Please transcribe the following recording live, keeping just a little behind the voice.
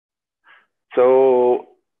So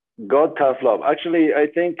God, tough love. Actually, I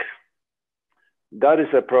think that is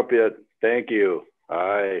appropriate. Thank you.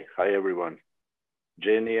 Hi everyone.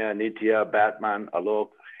 Jenia, Nitya, Batman, Alok,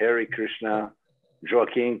 Harry Krishna,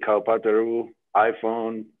 Joaquin, Kalpataru,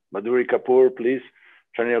 iPhone, Madhuri Kapoor, please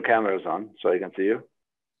turn your cameras on so I can see you.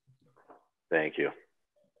 Thank you.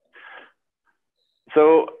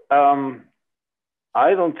 So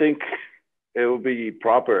I don't think it would be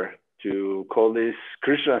proper to call this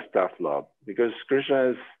Krishna's tough love because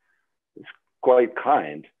Krishna is quite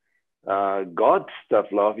kind. God's tough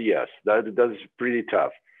love, yes, that's pretty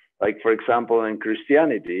tough. Like for example, in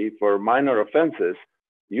Christianity, for minor offenses,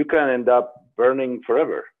 you can end up burning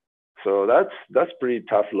forever. So that's pretty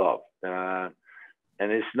tough love.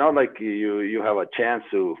 And it's not like you have a chance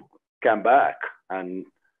to come back and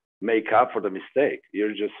make up for the mistake.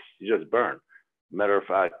 You just burn. Matter of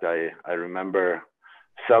fact, I remember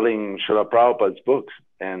selling Srila Prabhupada's books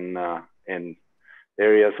in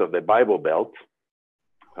areas of the Bible Belt.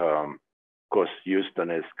 Of course,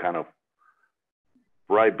 Houston is kind of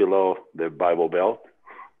right below the Bible Belt,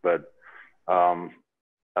 but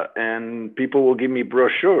and people will give me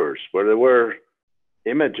brochures where there were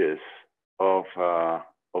images of a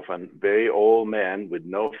very old man with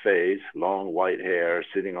no face, long white hair,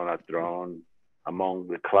 sitting on a throne among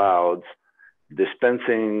the clouds,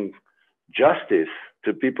 dispensing justice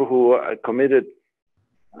to people who committed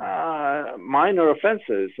minor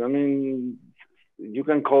offenses. I mean, you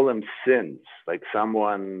can call them sins, like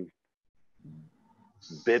someone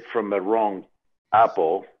bit from the wrong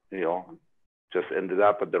apple, just ended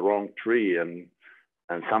up at the wrong tree, and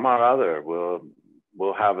somehow or other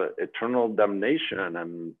will have eternal damnation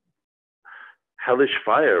and hellish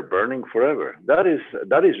fire burning forever. That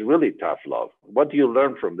is really tough love. What do you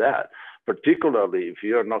learn from that? Particularly if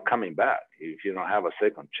you're not coming back, if you don't have a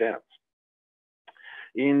second chance.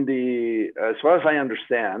 As far as I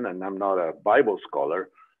understand, and I'm not a Bible scholar,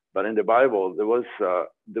 but in the Bible there was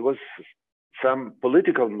some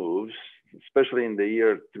political moves, especially in the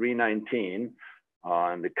year 319,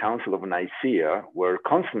 in the Council of Nicaea, where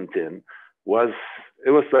Constantine was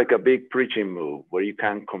like a big preaching move where you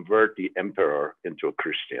can convert the emperor into a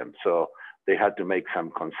Christian. So they had to make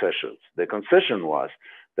some concessions. The concession was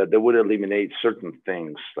that they would eliminate certain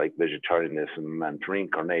things like vegetarianism and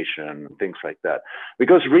reincarnation and things like that,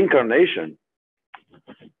 because reincarnation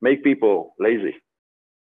make people lazy.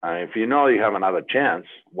 If you know you have another chance,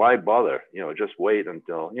 why bother? Just wait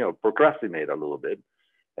until, procrastinate a little bit,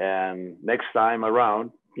 and next time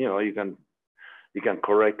around, you can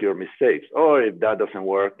correct your mistakes. Or if that doesn't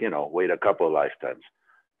work, wait a couple of lifetimes.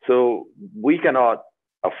 So we cannot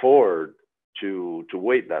afford to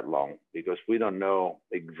wait that long because we don't know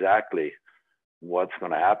exactly what's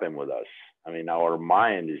going to happen with us. I mean, our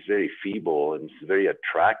mind is very feeble and it's very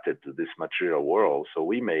attracted to this material world. So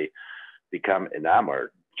we may become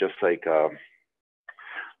enamored, just like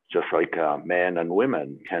men and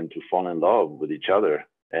women tend to fall in love with each other,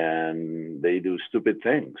 and they do stupid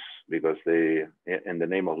things because they, in the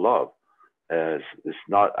name of love. It's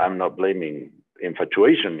not. I'm not blaming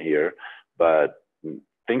infatuation here, but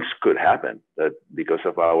things could happen that because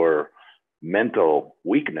of our mental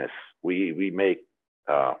weakness, we make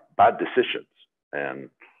bad decisions. And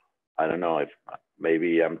I don't know if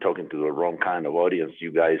maybe I'm talking to the wrong kind of audience.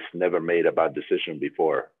 You guys never made a bad decision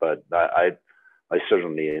before, but I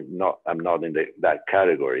certainly I'm not in that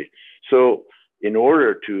category. So in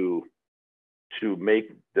order to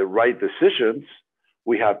make the right decisions,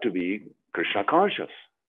 we have to be Krishna conscious,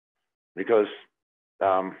 because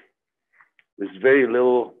there's very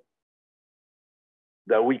little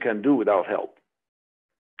that we can do without help.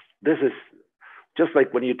 This is just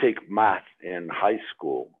like when you take math in high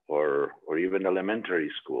school or even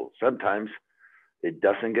elementary school. Sometimes it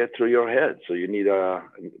doesn't get through your head. So you need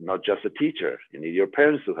not just a teacher, you need your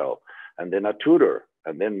parents to help, and then a tutor,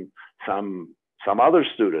 and then some other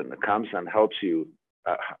student that comes and helps you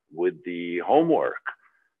with the homework.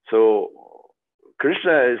 So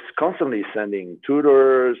Krishna is constantly sending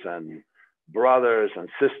tutors and brothers and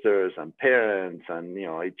sisters and parents, and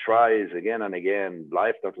he tries again and again,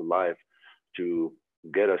 life after life, to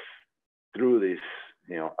get us through this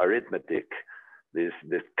arithmetic, this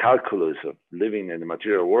calculus of living in the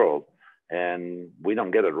material world, and we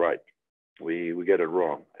don't get it right. We get it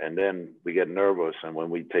wrong, and then we get nervous, and when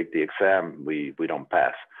we take the exam, we don't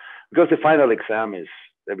pass, because the final exam is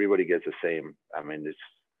everybody gets the same. I mean, it's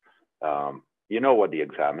what the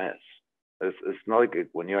exam is. It's not like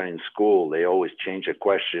when you're in school, they always change the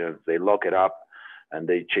questions, they lock it up, and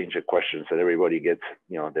they change the questions, and everybody gets,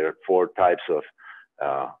 there are 4 types of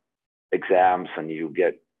exams, and you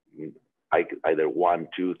get either 1,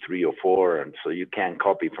 2, 3, or 4, and so you can't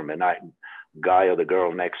copy from the guy or the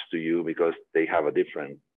girl next to you because they have a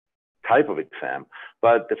different type of exam.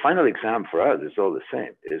 But the final exam for us is all the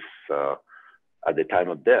same. It's at the time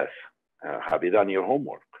of death. Have you done your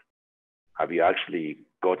homework? Have you actually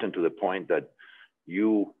gotten to the point that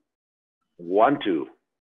you want to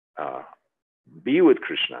be with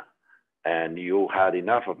Krishna and you had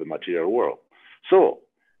enough of the material world? So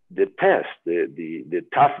the test, the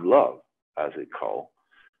tough love, as they call,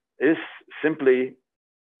 is simply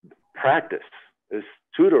practice, is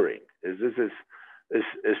tutoring. This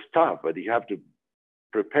is tough, but you have to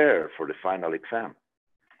prepare for the final exam.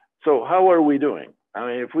 So how are we doing? I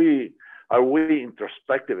mean, are we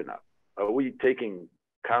introspective enough? Are we taking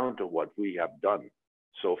count of what we have done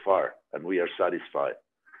so far and we are satisfied?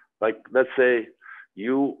 Like, let's say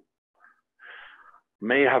you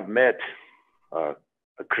may have met a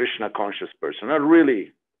Krishna conscious person, a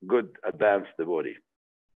really good advanced devotee.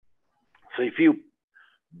 So if you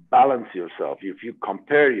balance yourself, if you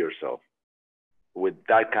compare yourself with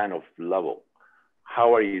that kind of level,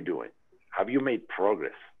 how are you doing? Have you made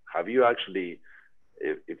progress? Have you actually,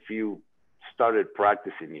 if you started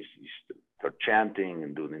practicing, you start chanting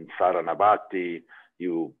and doing sadhana bhakti,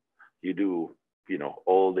 you do,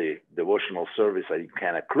 all the devotional service that you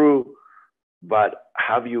can accrue, but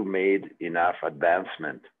have you made enough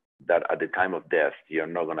advancement that at the time of death, you're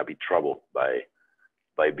not going to be troubled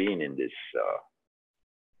by being in this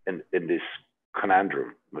in this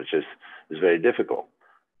conundrum, which is very difficult.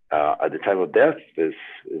 At the time of death, is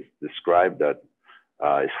described that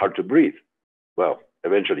it's hard to breathe. Well,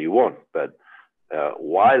 eventually you won't, but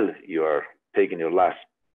while you're taking your last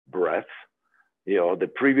breath,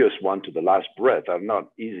 the previous one to the last breath are not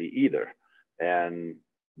easy either. And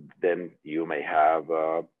then you may have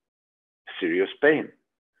serious pain.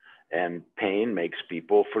 And pain makes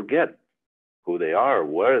people forget who they are,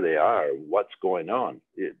 where they are, what's going on.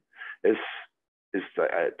 It's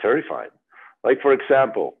terrifying. Like, for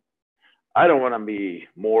example, I don't want to be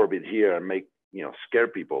morbid here and scare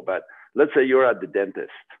people, but let's say you're at the dentist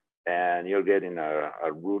and you're getting a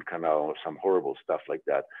root canal or some horrible stuff like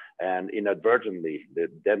that. And inadvertently, the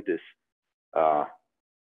dentist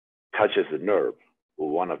touches the nerve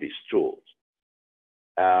with one of his tools.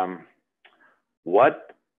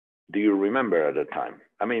 What do you remember at the time?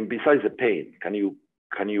 I mean, besides the pain, can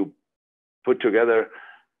you put together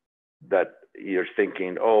that you're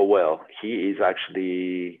thinking, oh, well, he is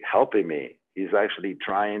actually helping me. He's actually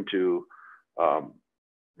trying to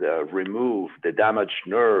remove the damaged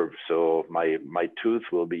nerve so my tooth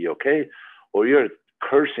will be okay? Or you're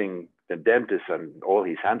cursing the dentist and all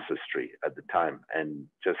his ancestry at the time and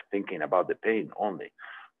just thinking about the pain only.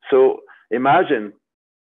 So imagine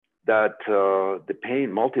that the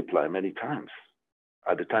pain multiplied many times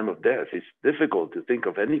at the time of death. It's difficult to think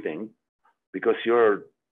of anything because you're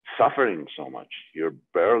suffering so much. You're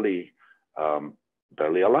barely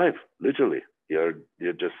alive, literally. You're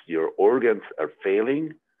just, your organs are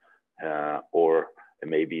failing, or it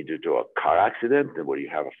may be due to a car accident where you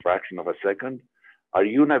have a fraction of a second. Are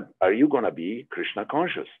you going to be Krishna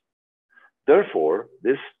conscious? Therefore,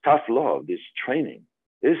 this tough love, this training,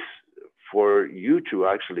 is for you to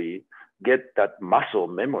actually get that muscle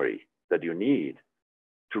memory that you need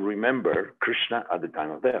to remember Krishna at the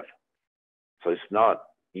time of death. So it's not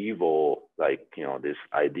evil, like, this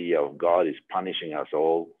idea of God is punishing us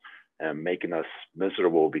all and making us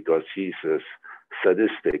miserable because he's a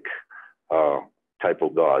sadistic type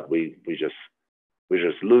of God. We're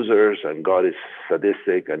just losers, and God is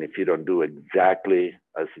sadistic, and if you don't do exactly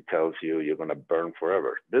as he tells you, you're going to burn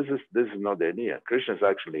forever. This is not the idea. Krishna is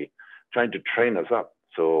actually trying to train us up.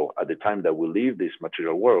 So at the time that we leave this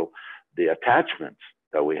material world, the attachments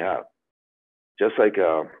that we have, just like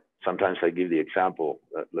sometimes I give the example,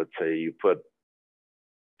 let's say you put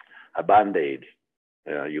a Band-Aid,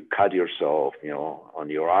 you cut yourself, on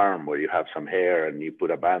your arm where you have some hair, and you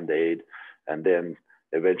put a Band-Aid, and then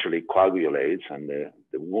eventually coagulates, and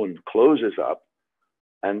the wound closes up,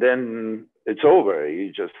 and then it's over.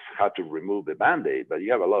 You just have to remove the Band-Aid, but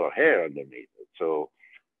you have a lot of hair underneath it. So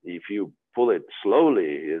if you pull it slowly,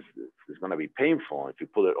 it's going to be painful. If you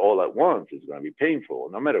pull it all at once, it's going to be painful.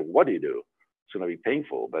 No matter what you do, it's going to be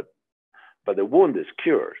painful, but the wound is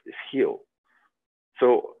cured, it's healed.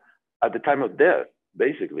 So at the time of death,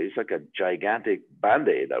 basically, it's like a gigantic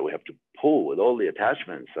Band-Aid that we have to pull with all the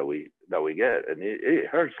attachments that we get, and it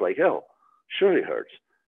hurts like hell. Sure, it hurts.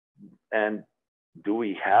 And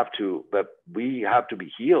we have to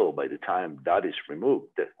be healed by the time that is removed.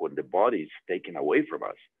 That when the body is taken away from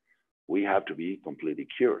us, we have to be completely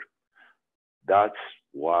cured. That's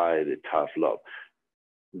why the tough love.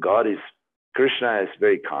 God is Krishna is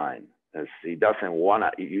very kind, as he doesn't want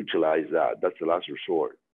to utilize that. That's the last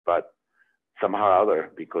resort. But somehow or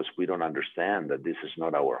other, because we don't understand that this is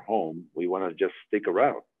not our home, we want to just stick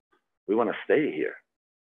around. We want to stay here.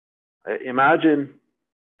 Imagine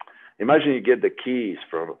you get the keys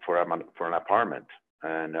for an apartment,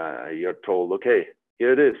 and you're told, okay,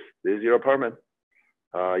 here it is. This is your apartment.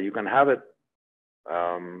 You can have it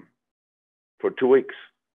for 2 weeks.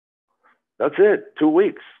 That's it, 2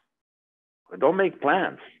 weeks. Don't make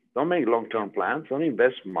plans. Don't make long-term plans. Don't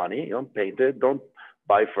invest money. Don't paint it. Don't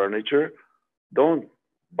buy furniture. Don't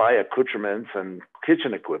buy accoutrements and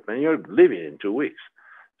kitchen equipment. You're leaving in 2 weeks.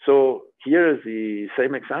 So here is the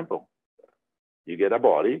same example. You get a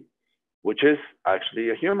body, which is actually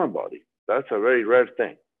a human body. That's a very rare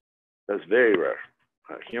thing. That's very rare.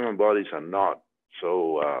 Human bodies are not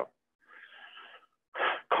so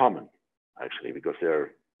common, actually, because there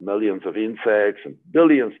are millions of insects and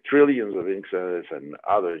billions, trillions of insects and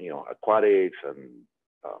other, aquatics and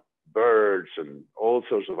birds and all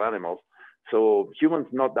sorts of animals. So humans,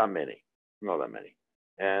 not that many.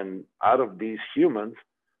 And out of these humans,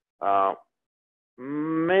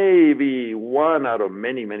 maybe one out of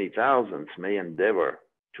many, many thousands may endeavor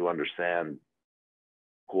to understand,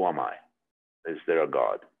 who am I? Is there a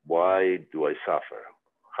God? Why do I suffer?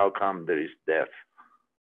 How come there is death?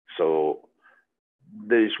 So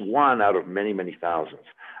there is one out of many, many thousands.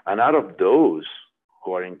 And out of those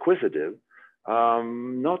who are inquisitive,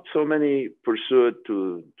 not so many pursue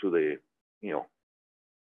to the,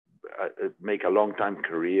 make a long time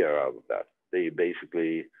career out of that. They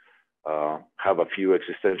basically have a few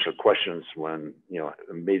existential questions when,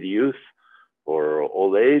 mid-youth or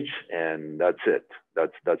old age, and that's it.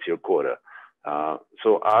 That's your quota.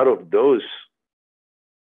 So out of those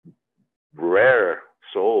rare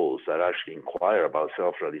souls that actually inquire about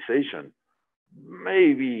self-realization,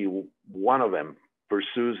 maybe one of them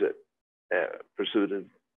pursued it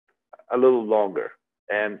a little longer.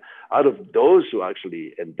 And out of those who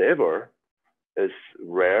actually endeavor, it's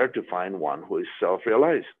rare to find one who is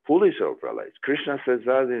self-realized, fully self-realized. Krishna says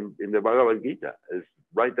that in the Bhagavad Gita. It's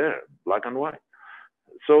right there, black and white.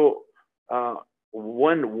 So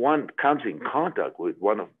when one comes in contact with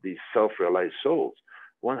one of these self-realized souls,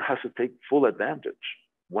 one has to take full advantage.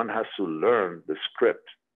 One has to learn the script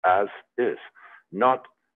as is, not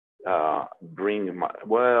bring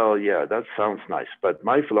that sounds nice, but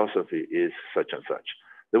my philosophy is such and such.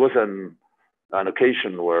 There was an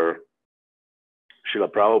occasion where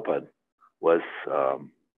Srila Prabhupada was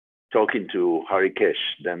talking to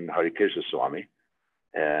Harikesh, then Harikesh Swami.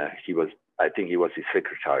 I think he was his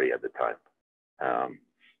secretary at the time.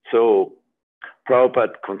 So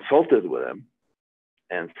Prabhupada consulted with him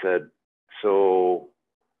and said, so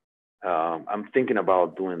I'm thinking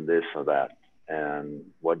about doing this or that, and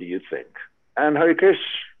what do you think? And Harikesh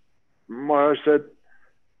Maharaj said,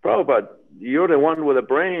 Prabhupada, you're the one with a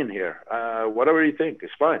brain here. Whatever you think is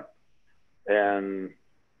fine. And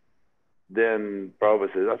then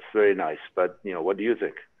Prabhupada said, that's very nice, but what do you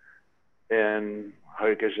think? And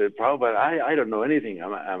Harikesh said, Prabhupada, I don't know anything.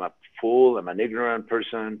 I'm a fool. I'm an ignorant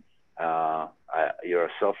person. You're a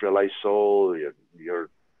self-realized soul. You're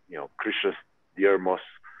Krishna's dear most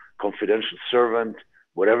confidential servant.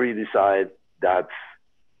 Whatever you decide, that's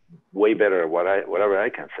way better whatever I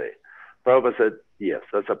can say. Prabhupada said, yes,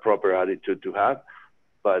 that's a proper attitude to have,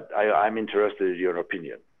 but I'm interested in your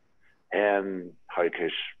opinion. And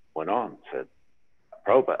Harikesh went on, said,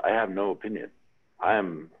 Prabhupada, I have no opinion.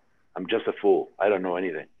 I'm just a fool. I don't know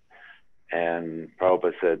anything. And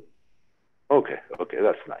Prabhupada said, okay,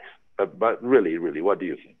 that's nice. But really, what do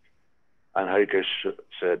you think? And Harikesh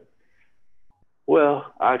said,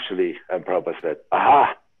 well, actually, and Prabhupada said,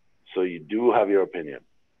 aha, so you do have your opinion.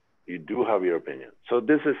 You do have your opinion. So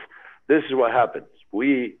this is what happens.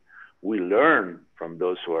 We learn from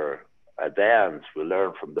those who are advanced. We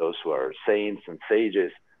learn from those who are saints and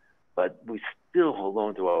sages, but we still hold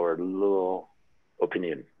on to our little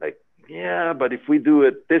opinion. Like, yeah, but if we do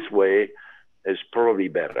it this way, it's probably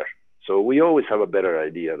better. So we always have a better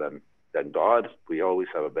idea than God. We always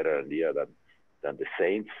have a better idea than the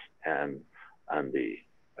saints and the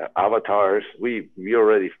avatars. We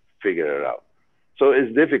already figured it out. So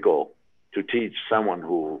it's difficult to teach someone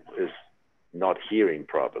who is not hearing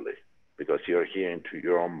properly, because you're hearing to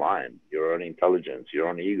your own mind, your own intelligence, your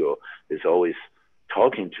own ego is always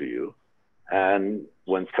talking to you. And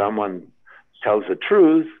when someone tells the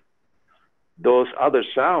truth, those other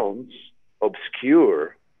sounds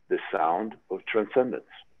obscure the sound of transcendence.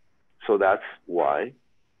 So that's why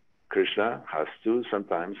Krishna has to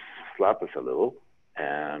sometimes slap us a little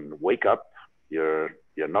and wake up. You're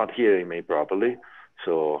not hearing me properly,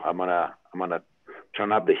 so I'm gonna I'm gonna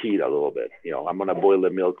turn up the heat a little bit. I'm gonna boil the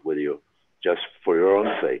milk with you just for your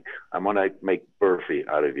own sake. I'm gonna make burfi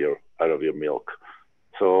out of your milk.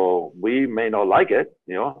 So we may not like it,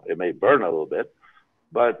 it may burn a little bit,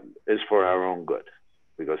 but it's for our own good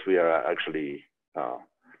because we are actually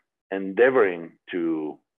endeavoring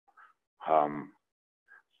to,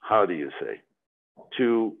 how do you say,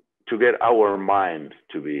 to get our mind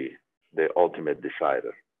to be the ultimate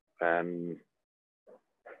decider. And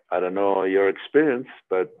I don't know your experience,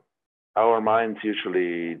 but our minds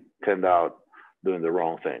usually tend out doing the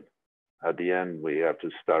wrong thing. At the end, we have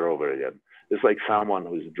to start over again. It's like someone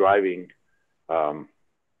who's driving.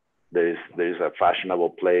 There's a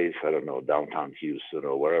fashionable place, I don't know, downtown Houston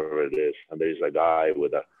or wherever it is, and there's a guy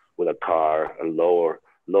with a car,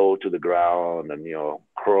 low to the ground, and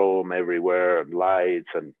chrome everywhere, and lights,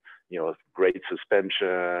 and great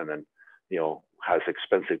suspension, and has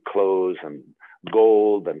expensive clothes and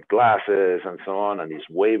gold and glasses and so on, and he's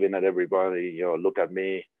waving at everybody, look at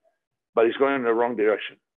me, but he's going in the wrong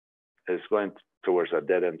direction. It's going towards a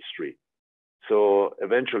dead end street. So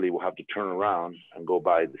eventually we'll have to turn around and go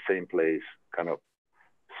by the same place, kind of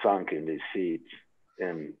sunk in these seats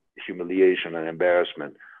in humiliation and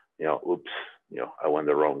embarrassment. Oops, I went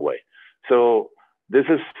the wrong way. So this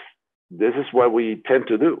is what we tend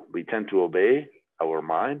to do. We tend to obey our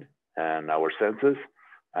mind and our senses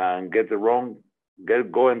and go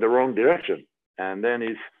in the wrong direction. And then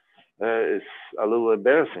it's a little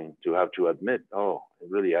embarrassing to have to admit, oh,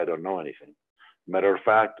 really, I don't know anything. Matter of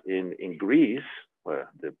fact, in Greece, where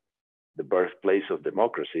the birthplace of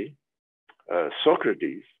democracy,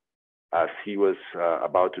 Socrates, as he was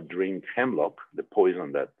about to drink hemlock, the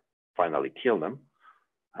poison that finally killed him,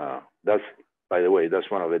 that's, by the way, that's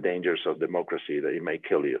one of the dangers of democracy, that it may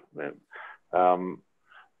kill you.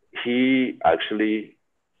 He actually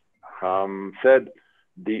said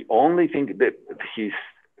the only thing that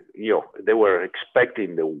they were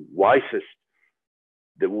expecting the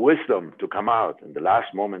wisdom to come out in the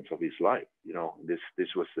last moments of his life. This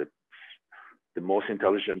was the most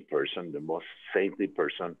intelligent person, the most saintly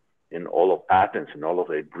person in all of Athens, in all of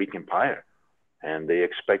the Greek Empire. And they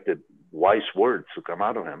expected wise words to come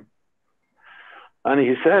out of him. And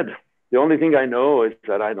he said, the only thing I know is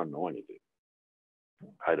that I don't know anything.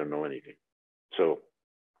 I don't know anything. So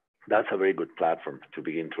that's a very good platform to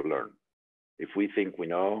begin to learn. If we think we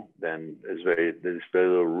know, then there's very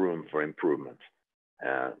little room for improvement.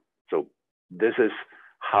 So this is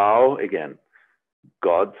how, again,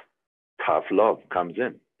 God's tough love comes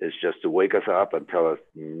in. It's just to wake us up and tell us,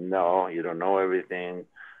 no, you don't know everything.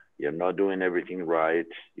 You're not doing everything right.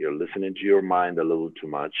 You're listening to your mind a little too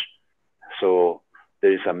much. So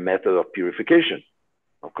there is a method of purification.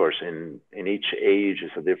 Of course, in each age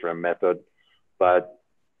is a different method, but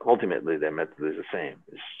ultimately the method is the same.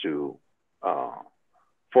 It's to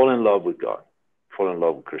fall in love with God, fall in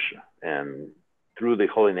love with Krishna. And through the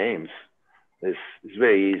holy names, it's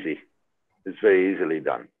very easy. It's very easily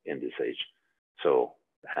done in this age. So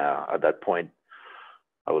at that point,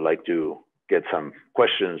 I would like to get some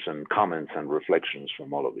questions and comments and reflections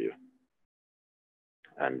from all of you.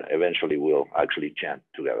 And eventually we'll actually chant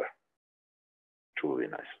together. It will be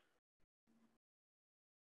nice.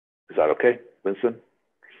 Is that okay, Winston?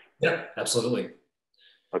 Yeah, absolutely.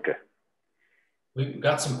 Okay. We've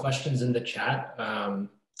got some questions in the chat.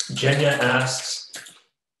 Jenya asks,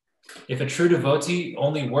 if a true devotee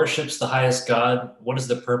only worships the highest God, what is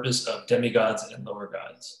the purpose of demigods and lower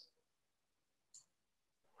gods?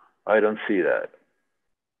 I don't see that.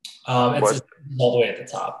 It's all the way at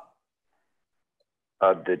the top.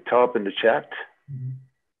 At the top in the chat? Mm-hmm.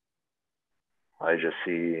 I just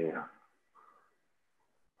see.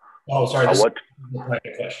 Oh, sorry. This what? is a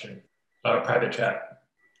private question. Private chat.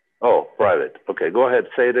 Oh, private. Okay, go ahead.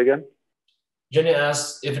 Say it again. Jenya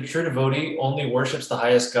asks, if a true devotee only worships the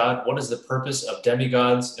highest God, what is the purpose of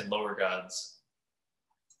demigods and lower gods?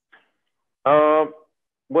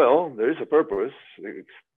 Well, there is a purpose,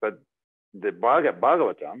 but the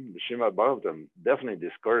Bhagavatam, the Srimad Bhagavatam, definitely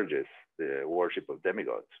discourages the worship of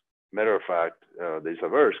demigods. Matter of fact, there's a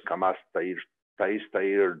verse, Kamas Tair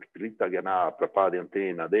Drita Gyana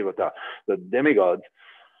Prapadyantina Devata. The demigods,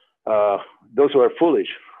 those who are foolish,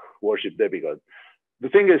 worship demigods. The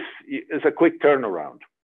thing is, it's a quick turnaround.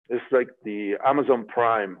 It's like the Amazon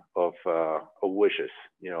Prime of wishes.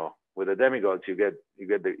 With the demigods, you get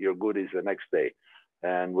your goodies the next day,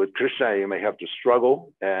 and with Krishna, you may have to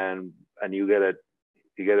struggle, and you get it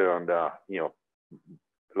on the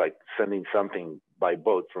like sending something by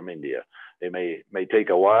boat from India. It may take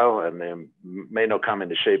a while, and it may not come in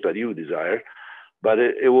the shape that you desire, but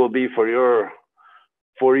it will be for your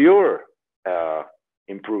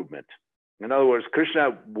improvement. In other words,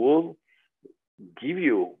 Krishna will give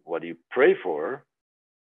you what you pray for,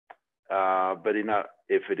 but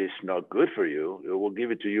if it is not good for you, it will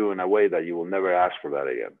give it to you in a way that you will never ask for that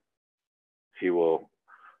again. It will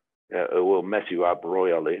mess you up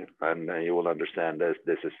royally, and you will understand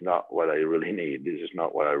this is not what I really need. This is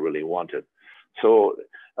not what I really wanted. So,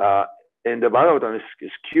 and the Bhagavatam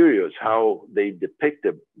is curious how they depict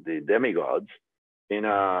the demigods in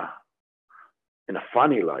a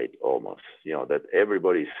funny light almost, that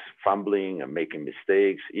everybody's fumbling and making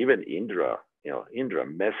mistakes. Even Indra, Indra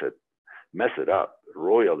messed it up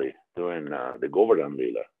royally during the Govardhan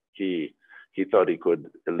Lila. He thought he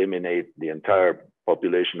could eliminate the entire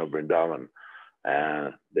population of Vrindavan.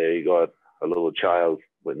 And there he got a little child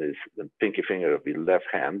with the pinky finger of his left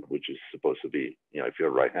hand, which is supposed to be, if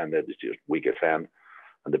you're right-handed, it's your weakest hand.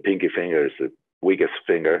 And the pinky finger is the weakest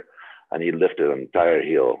finger. And he lifted an entire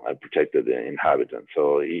hill and protected the inhabitants.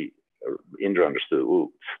 So Indra understood,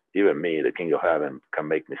 ooh, even me, the king of heaven, can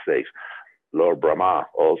make mistakes. Lord Brahma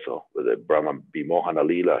also, with the Brahma Bimohana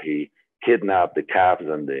Lila, he kidnapped the calves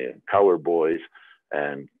and the cowherd boys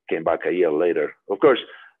and came back a year later. Of course,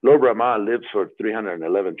 Lord Brahma lives for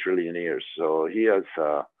 311 trillion years. So he has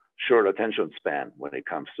a short attention span when it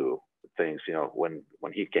comes to things. When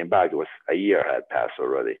he came back, it was a year had passed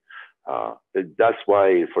already. That's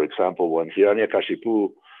why, for example, when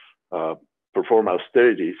Hiranyakashipu performed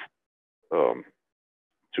austerities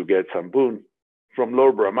to get some boon from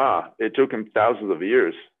Lord Brahma, it took him thousands of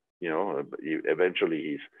years.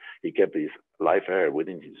 Eventually he kept his life air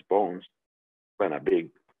within his bones, and a big,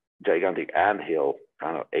 gigantic anthill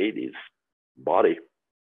kind of ate his body.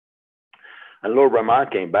 And Lord Brahma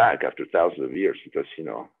came back after thousands of years because,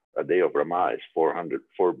 a day of Brahma is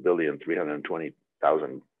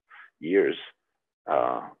 4,320,000 years,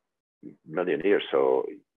 million years. So,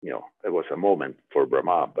 it was a moment for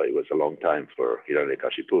Brahma, but it was a long time for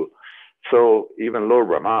Hiranyakashipu. So even Lord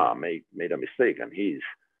Brahma made a mistake, and he's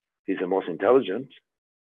the most intelligent,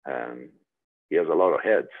 and he has a lot of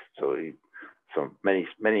heads. So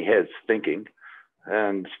many heads thinking,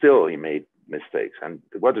 and still he made mistakes. And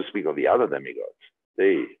what to speak of the other demigods?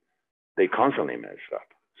 They constantly mess up.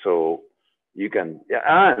 So you can,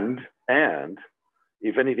 and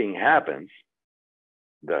if anything happens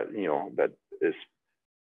that that is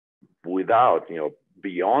without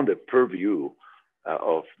beyond the purview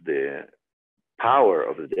of the power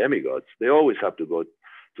of the demigods, they always have to go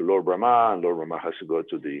to Lord Brahma, and Lord Brahma has to go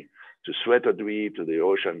to Svetadweep, to the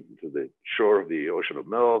ocean, to the shore of the ocean of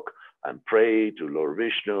milk, and pray to Lord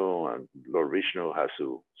Vishnu, and Lord Vishnu has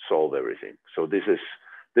to solve everything. So this is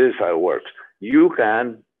how it works. You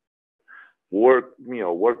can work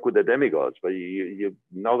with the demigods, but you're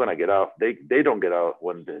not gonna get out. They don't get out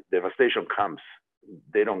when the devastation comes.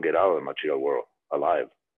 They don't get out of the material world alive.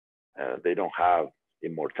 They don't have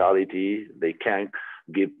immortality. They can't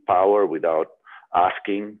give power without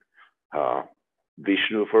asking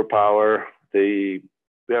Vishnu for power. They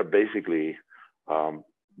are basically,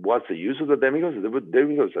 what's the use of the demigods? The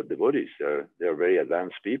demigods are devotees. They're very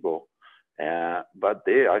advanced people, but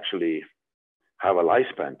they actually have a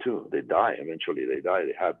lifespan too. They die. Eventually they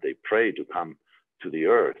die. They pray to come to the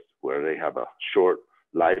earth where they have a short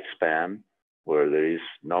lifespan, where there is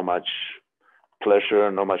not much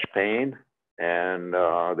pleasure, not much pain, and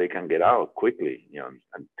they can get out quickly,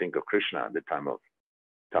 and think of Krishna at the time of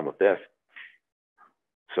death.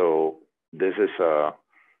 So this is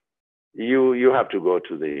you have to go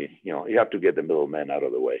to you have to get the middlemen out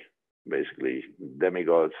of the way. Basically,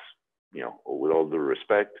 demigods, with all due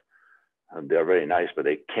respect, and they're very nice, but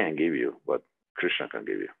they can't give you what Krishna can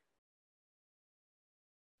give you.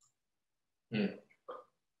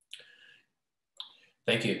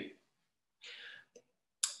 Thank you.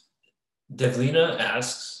 Devlina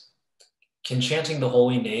asks, can chanting the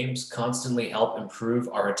holy names constantly help improve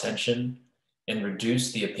our attention and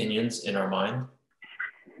reduce the opinions in our mind?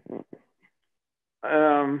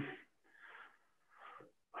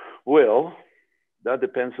 Well, that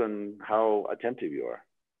depends on how attentive you are.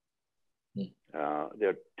 There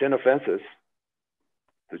are 10 offenses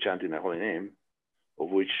to chanting the holy name, of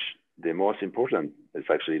which the most important is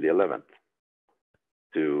actually the 11th,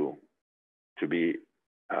 to be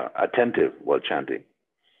attentive while chanting.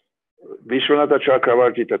 Vishwanatha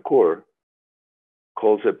Chakravarti Thakur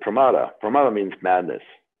calls it pramada. Pramada means madness.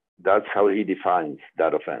 That's how he defines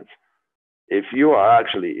that offense. If you are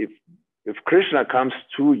actually, if Krishna comes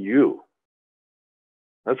to you,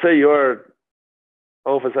 let's say you're,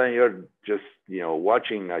 all of a sudden you're just,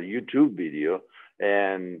 watching a YouTube video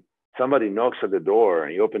and somebody knocks at the door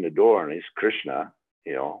and you open the door and it's Krishna,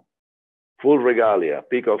 full regalia,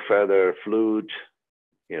 peacock feather, flute,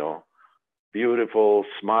 beautiful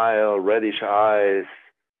smile, reddish eyes,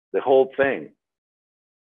 the whole thing.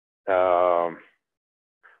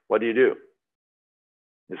 What do?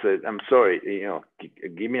 You say, I'm sorry,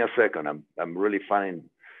 give me a second. I'm really finding,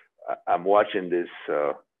 I'm watching this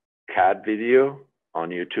cat video on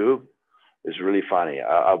YouTube. It's really funny.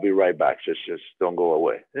 I'll be right back. Just don't go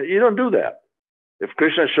away. You don't do that. If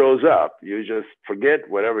Krishna shows up, you just forget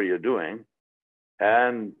whatever you're doing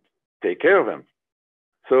and take care of him.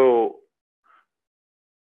 So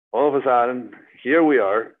all of a sudden, here we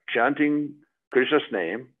are chanting Krishna's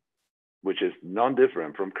name, which is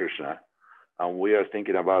non-different from Krishna, and we are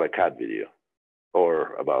thinking about a cat video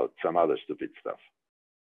or about some other stupid stuff.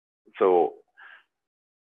 So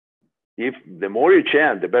if the more you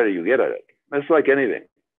chant, the better you get at it. It's like anything.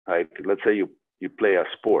 Like, let's say you play a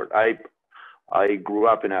sport. I grew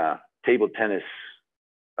up in a table tennis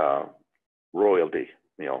royalty,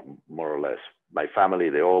 more or less. My family,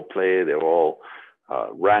 they all play. They're all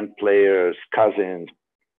ranked players, cousins,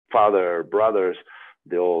 father, brothers.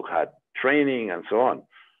 They all had training and so on.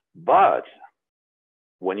 But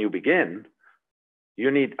when you begin,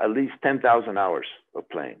 you need at least 10,000 hours of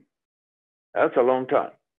playing. That's a long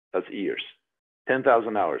time. That's years.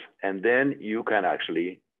 10,000 hours. And then you can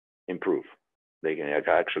actually improve. They can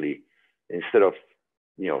actually, instead of,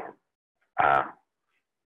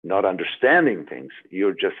 not understanding things,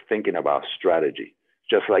 you're just thinking about strategy.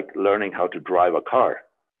 Just like learning how to drive a car,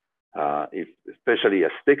 especially a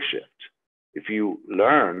stick shift. If you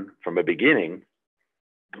learn from the beginning,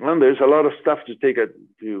 well, there's a lot of stuff to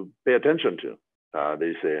pay attention to.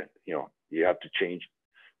 You have to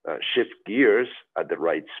shift gears at the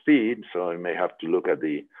right speed. So you may have to look at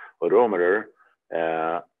the odometer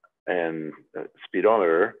and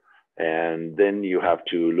speedometer, and then you have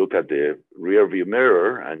to look at the rear view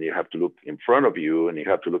mirror, and you have to look in front of you, and you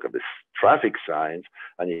have to look at the traffic signs,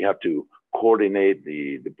 and you have to coordinate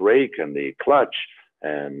the brake and the clutch,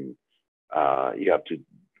 and you have to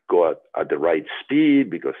go at the right speed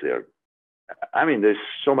because there's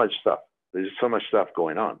so much stuff. There's so much stuff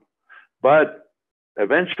going on. But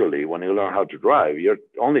eventually, when you learn how to drive, you're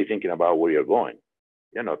only thinking about where you're going.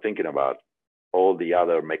 You're not thinking about all the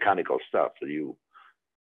other mechanical stuff that you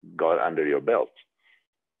got under your belt.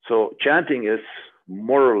 So chanting is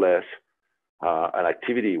more or less an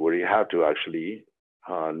activity where you have to actually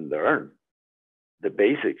learn the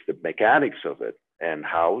basics, the mechanics of it, and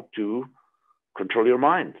how to control your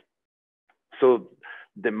mind. So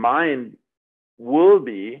the mind will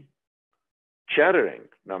be chattering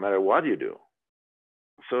no matter what you do.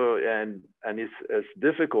 So and it's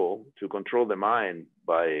difficult to control the mind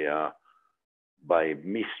by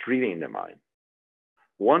mistreating the mind.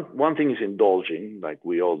 One thing is indulging, like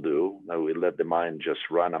we all do, that we let the mind just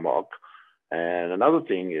run amok. And another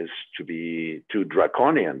thing is to be too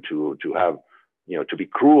draconian, to have, to be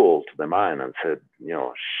cruel to the mind and say,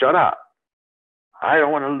 shut up. I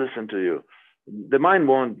don't want to listen to you. The mind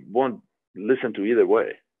won't listen to either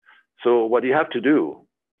way. So what you have to do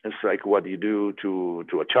is like what you do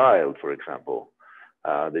to a child, for example.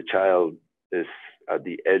 The child is at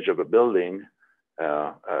the edge of a building,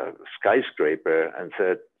 a skyscraper, and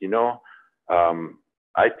said,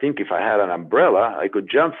 I think if I had an umbrella, I could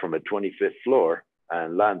jump from a 25th floor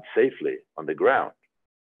and land safely on the ground.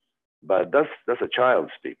 But that's a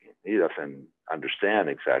child speaking. He doesn't understand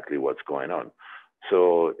exactly what's going on.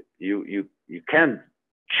 So you can't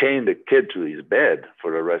chain the kid to his bed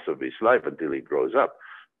for the rest of his life until he grows up.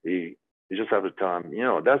 You just have to tell him,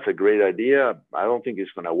 that's a great idea. I don't think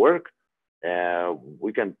it's going to work.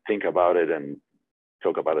 We can think about it and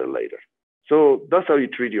talk about it later. So that's how you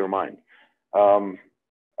treat your mind.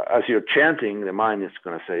 As you're chanting, the mind is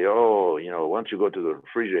going to say, why don't you go to the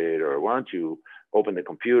refrigerator? Why don't you open the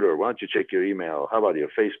computer? Why don't you check your email? How about your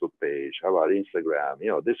Facebook page? How about Instagram?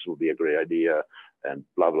 This will be a great idea, and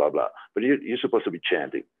blah, blah, blah. But you're supposed to be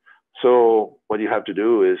chanting. So what you have to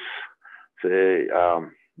do is say,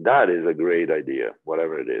 that is a great idea,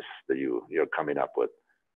 whatever it is that you're coming up with.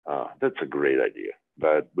 That's a great idea.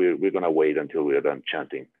 But we're going to wait until we're done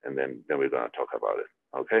chanting, and then we're going to talk about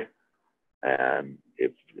it, okay? And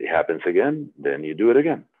if it happens again, then you do it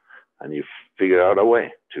again. And you figure out a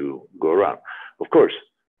way to go around. Of course,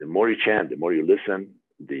 the more you chant, the more you listen,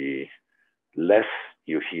 the less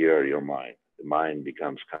you hear your mind. The mind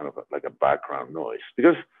becomes kind of like a background noise.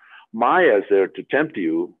 Because Maya is there to tempt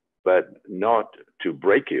you, but not to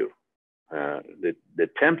break you. The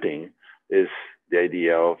tempting is the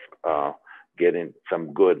idea of getting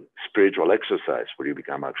some good spiritual exercise where you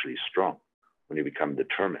become actually strong, when you become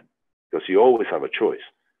determined. Because you always have a choice.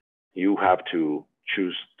 You have to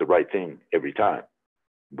choose the right thing every time.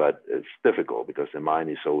 But it's difficult because the mind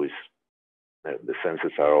is always The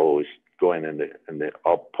senses are always going in the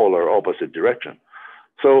polar opposite direction.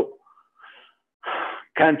 So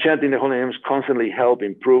can chanting the holy names constantly help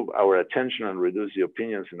improve our attention and reduce the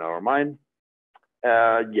opinions in our mind?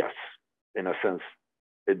 Yes, in a sense,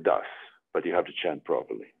 it does. But you have to chant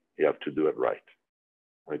properly. You have to do it right.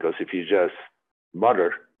 Because if you just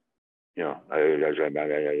mutter,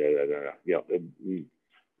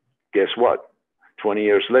 guess what? 20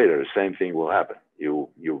 years later, the same thing will happen. You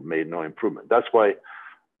made no improvement. That's why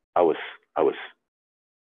I was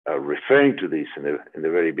referring to this in the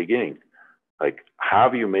very beginning. Like,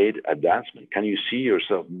 have you made advancement? Can you see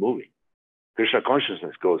yourself moving? Krishna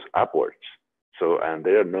consciousness goes upwards. So, and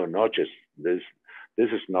there are no notches. This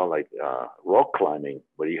is not like rock climbing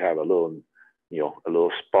where you have a little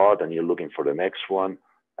spot and you're looking for the next one,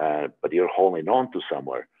 but you're holding on to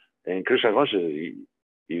somewhere. In Krishna consciousness,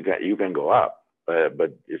 you can go up,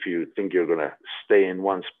 but if you think you're gonna stay in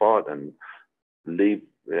one spot and leave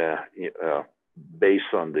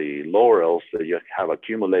based on the laurels that you have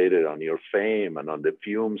accumulated on your fame and on the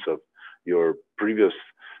fumes of your previous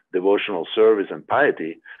devotional service and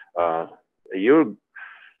piety, you're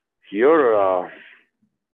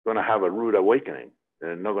gonna have a rude awakening.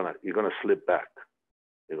 You're gonna slip back.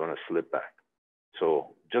 You're gonna slip back.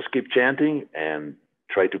 So just keep chanting and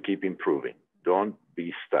try to keep improving. Don't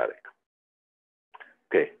be static.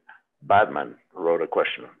 Okay, Batman wrote a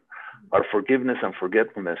question. Are forgiveness and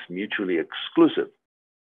forgetfulness mutually exclusive?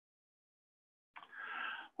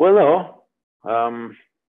 Well, no.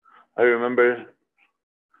 I remember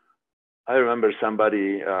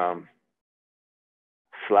somebody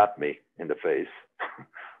slapped me in the face.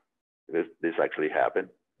 This actually happened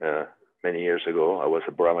many years ago. I was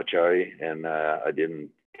a brahmachari and I didn't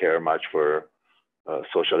care much for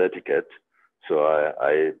social etiquette. So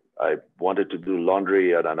I wanted to do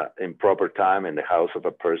laundry at an improper time in the house of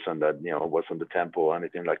a person that wasn't the temple or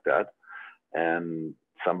anything like that, and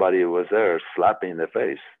somebody was there, slapped me in the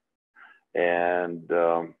face, and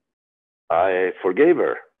I forgave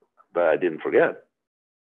her, but I didn't forget.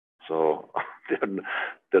 So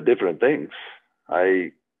they're different things.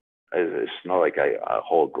 It's not like I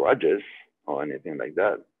hold grudges or anything like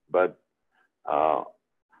that, but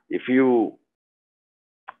if you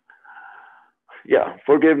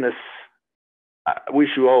forgiveness, we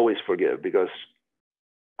should always forgive, because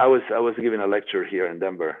I was giving a lecture here in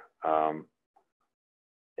Denver,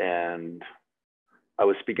 and I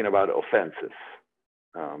was speaking about offenses,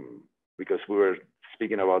 because we were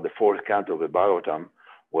speaking about the fourth canto of the Bhagavatam,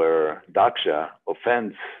 where Daksha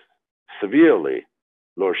offends severely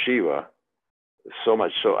Lord Shiva, so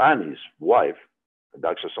much so, and his wife,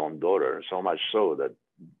 Daksha's own daughter, so much so that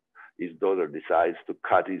his daughter decides to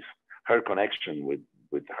cut her connection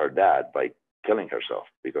with her dad by killing herself,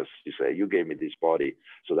 because she said, you gave me this body,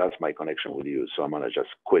 so that's my connection with you, so I'm gonna just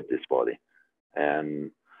quit this body.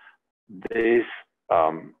 And this,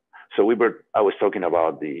 I was talking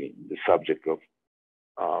about the subject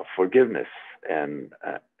of forgiveness and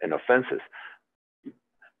offenses.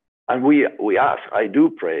 And we ask, I do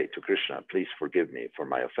pray to Krishna, please forgive me for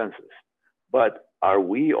my offenses. But are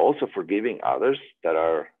we also forgiving others that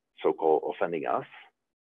are so-called offending us?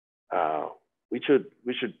 We should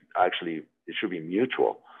actually, it should be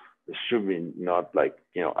mutual. It should be not like,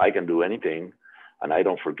 I can do anything and I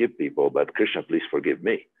don't forgive people, but Krishna, please forgive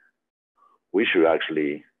me. We should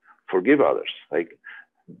actually forgive others. Like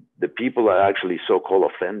the people that actually so-called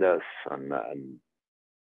offend us and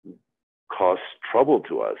cause trouble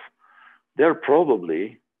to us, they're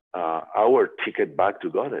probably our ticket back to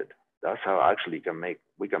Godhead. That's how actually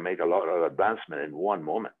we can make a lot of advancement in one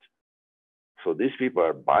moment. So these people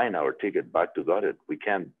are buying our ticket back to Godhead. We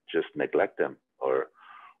can't just neglect them or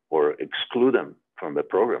exclude them from the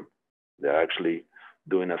program. They're actually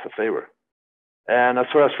doing us a favor. And as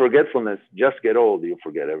far as forgetfulness, just get old, you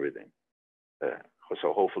forget everything.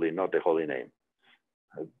 So hopefully not the holy name.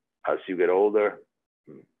 As you get older,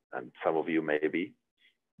 and some of you may be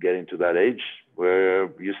getting to that age where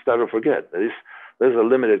you start to forget. There's a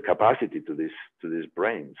limited capacity to this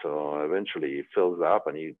brain. So eventually it fills up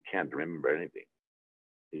and you can't remember anything.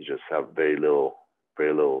 You just have very little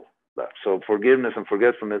left. So forgiveness and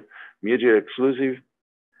forgetfulness, mutually exclusive.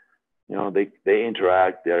 They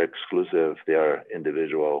interact, they're exclusive, they are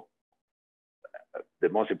individual. The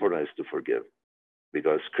most important is to forgive,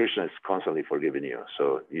 because Krishna is constantly forgiving you.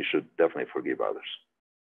 So you should definitely forgive others.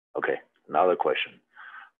 Okay, another question.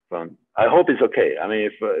 I hope it's okay. I mean,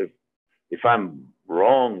 if I'm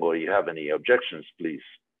wrong or you have any objections, please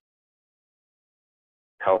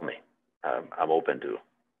help me. I'm open to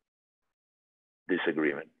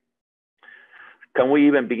disagreement. Can we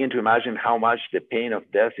even begin to imagine how much the pain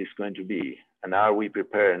of death is going to be? And are we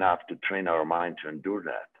prepared enough to train our mind to endure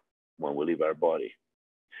that when we leave our body?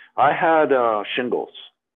 I had shingles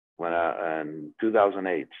in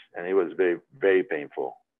 2008, and it was very, very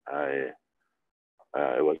painful. It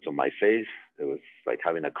was on my face. It was like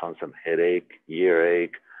having a constant headache,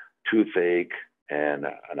 earache, toothache, and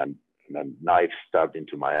a knife stabbed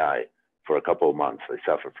into my eye for a couple of months. I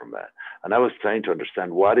suffered from that. And I was trying to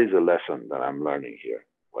understand what is the lesson that I'm learning here,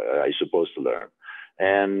 what I'm supposed to learn.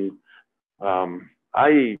 And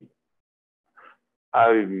I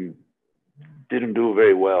didn't do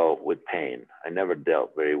very well with pain. I never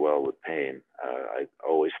dealt very well with pain. I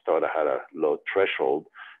always thought I had a low threshold,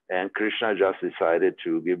 and Krishna just decided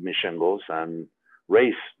to give me shingles and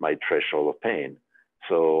raise my threshold of pain.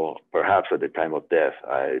 So perhaps at the time of death,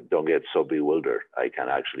 I don't get so bewildered. I can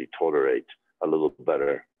actually tolerate a little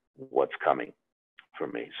better what's coming for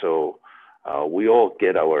me. So we all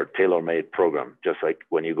get our tailor-made program. Just like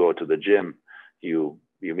when you go to the gym, you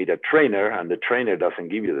meet a trainer, and the trainer doesn't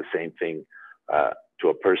give you the same thing to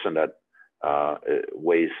a person that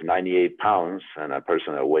weighs 98 pounds and a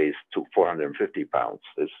person that weighs 450 pounds.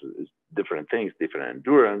 It's different things, different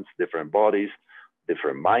endurance, different bodies,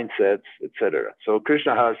 different mindsets, etc. So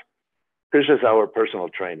Krishna is our personal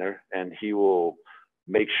trainer, and he will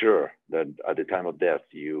make sure that at the time of death,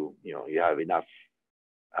 you have enough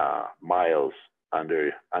miles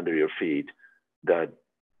under your feet that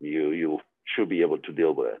you should be able to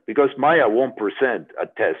deal with it. Because Maya won't present a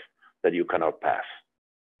test that you cannot pass.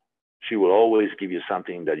 She will always give you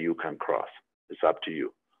something that you can cross. It's up to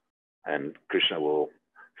you. And Krishna will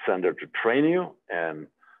send her to train you and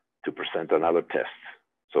to present another test.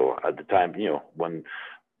 So at the time, when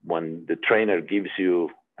the trainer gives you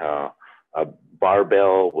a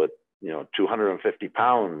barbell with 250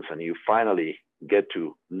 pounds and you finally get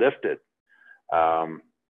to lift it,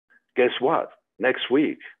 guess what? Next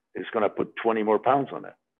week, it's going to put 20 more pounds on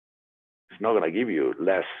it. It's not going to give you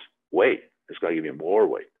less weight. It's going to give you more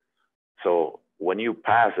weight. So when you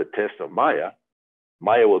pass a test of Maya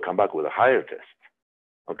will come back with a higher test.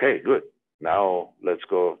 Okay, good. Now let's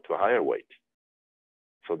go to a higher weight.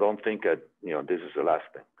 So don't think that this is the last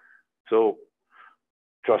thing. So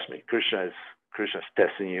trust me, Krishna is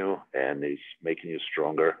testing you and he's making you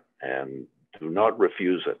stronger. And do not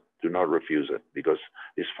refuse it. Do not refuse it, because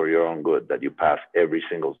it's for your own good that you pass every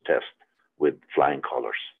single test with flying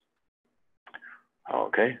colors.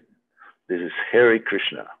 Okay, this is Hare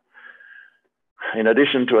Krishna. In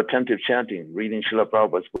addition to attentive chanting, reading Srila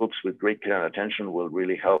Prabhupada's books with great care and attention will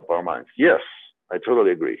really help our minds. Yes, I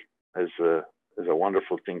totally agree. It's a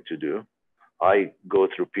wonderful thing to do. I go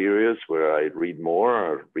through periods where I read more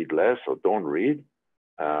or read less or don't read.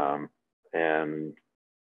 And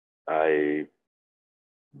I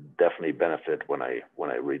definitely benefit when I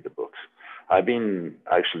read the books. I've been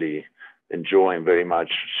actually enjoying very much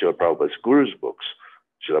Srila Prabhupada's Guru's books.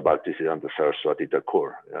 Srila Bhaktisiddhanta Saraswati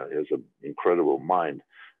Thakur has an incredible mind,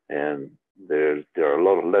 and there are a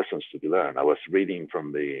lot of lessons to be learned. I was reading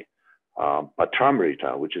from the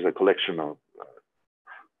Patramrita, which is a collection of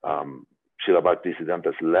Srila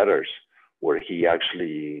Bhaktisiddhanta's letters, where he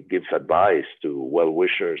actually gives advice to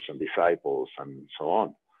well-wishers and disciples and so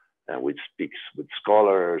on, and which speaks with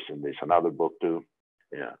scholars, and there's another book too.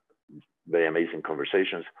 Yeah, very amazing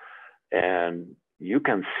conversations. And you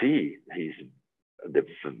can see the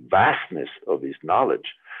vastness of his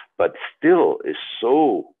knowledge, but still is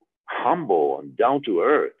so humble and down to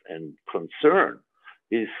earth and concerned.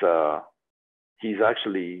 He's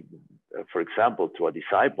actually, for example, to a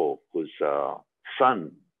disciple whose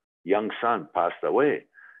young son passed away,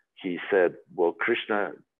 he said, well,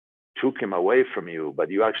 Krishna took him away from you, but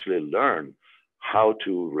you actually learned how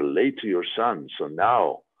to relate to your son. So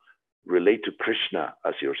now relate to Krishna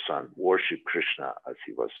as your son, worship Krishna as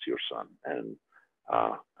he was your son.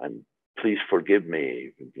 And please forgive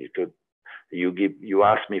me. You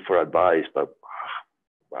asked me for advice, but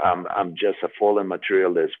I'm just a fallen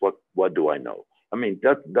materialist. What do I know? I mean,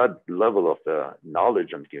 that level of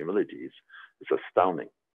knowledge and humility is astounding.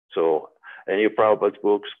 So any of Prabhupada's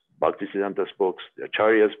books, Bhaktisiddhanta's books, the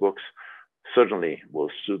Acharya's books, certainly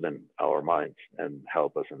will soothe our minds and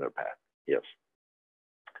help us in their path. Yes.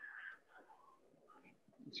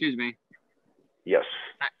 Excuse me. Yes.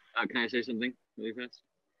 Can I say something really fast?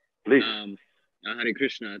 Please. Hare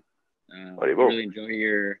Krishna. I Hare really enjoy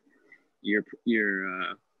your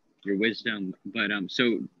wisdom. But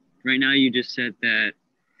so right now you just said that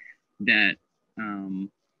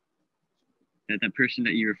the person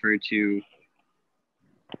that you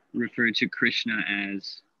referred to Krishna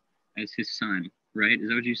as his son, right? Is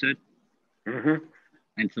that what you said? Mm-hmm.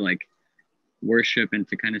 And to like worship and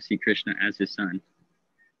to kind of see Krishna as his son,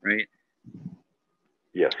 right?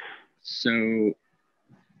 Yes. So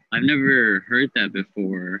I've never heard that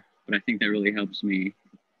before, but I think that really helps me.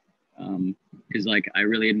 Because like I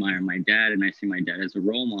really admire my dad, and I see my dad as a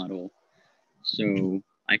role model. So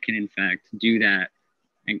I can in fact do that,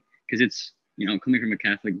 and because it's coming from a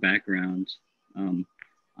Catholic background, I'm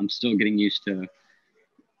still getting used to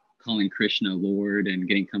calling Krishna Lord and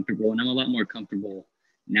getting comfortable, and I'm a lot more comfortable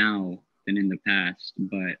now than in the past.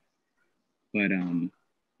 But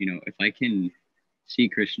if I can see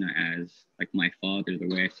Krishna as like my father, the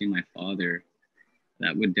way I see my father,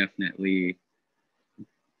 that would definitely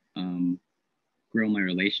grow my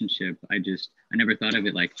relationship. I never thought of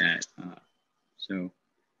it like that. So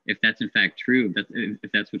if that's in fact true,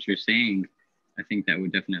 if that's what you're saying, I think that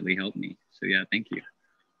would definitely help me. So yeah, thank you.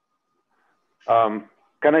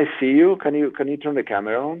 Can I see you? Can you turn the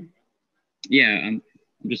camera on? Yeah, I'm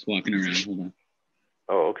just walking around. Hold on.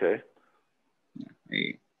 Oh, okay.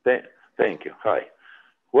 Hey. Thank you. Hi.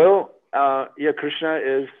 Well, yeah, Krishna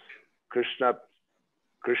is Krishna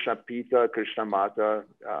Pita, Krishna Mata.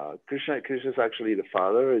 Krishna is actually the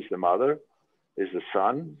father, is the mother, is the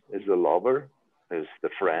son, is the lover, is the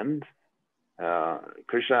friend.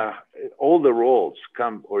 Krishna, all the roles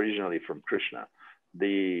come originally from Krishna.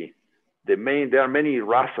 There are many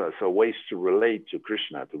rasas or ways to relate to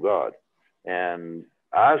Krishna, to God. And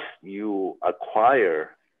as you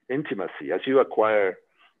acquire intimacy, as you acquire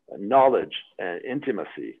knowledge and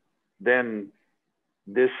intimacy, then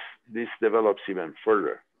this develops even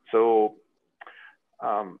further. So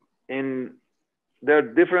there are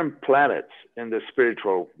different planets in the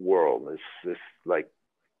spiritual world. It's like,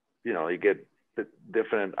 you get the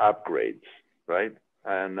different upgrades, right?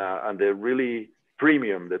 And the really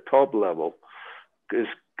premium, the top level, is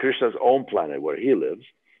Krishna's own planet where he lives,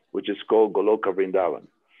 which is called Goloka Vrindavan.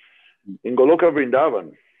 In Goloka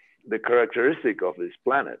Vrindavan, the characteristic of this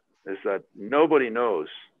planet is that nobody knows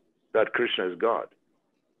that Krishna is God.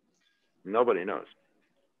 Nobody knows,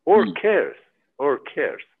 or cares,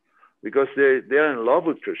 because they're in love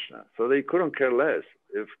with Krishna, so they couldn't care less.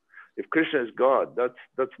 If Krishna is God,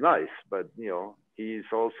 that's nice, but he's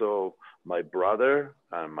also my brother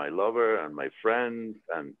and my lover and my friend,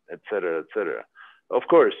 and etc., etc. Of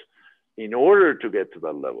course, in order to get to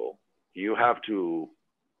that level, you have to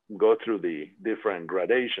go through the different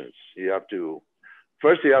gradations.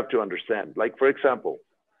 First you have to understand, like, for example,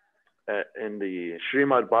 in the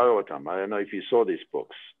Srimad Bhagavatam, I don't know if you saw these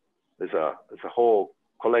books. There's a whole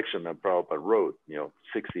collection that Prabhupada wrote,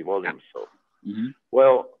 60 volumes. So,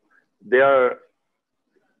 well, there are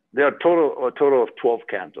a total of 12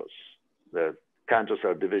 cantos. The cantos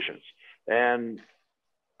are divisions, and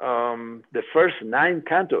the first 9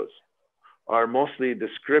 cantos are mostly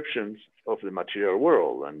descriptions of the material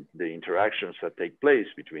world and the interactions that take place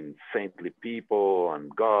between saintly people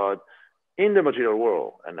and God in the material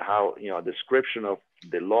world, and how, a description of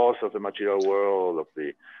the laws of the material world, of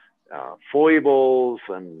the foibles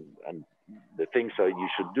and the things that you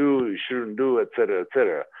should do, you shouldn't do, etc.,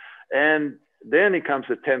 etc. And then it comes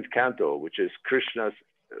the 10th canto, which is Krishna's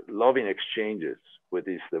loving exchanges with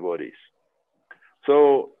his devotees.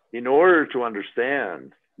 So in order to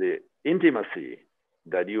understand the intimacy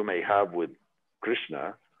that you may have with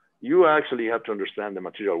Krishna, you actually have to understand the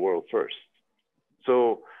material world first.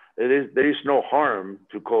 So there is no harm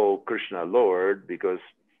to call Krishna Lord, because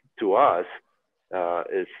to us, there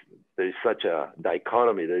is such a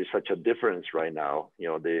dichotomy, there is such a difference right now.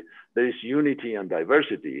 There is unity and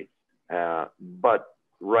diversity, but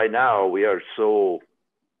right now we are so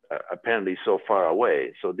apparently so far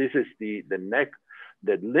away. So this is the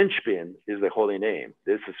linchpin is the holy name.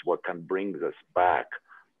 This is what can bring us back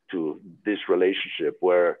to this relationship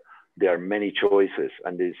where there are many choices,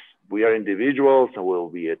 and we are individuals, and we'll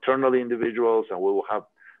be eternally individuals, and we will have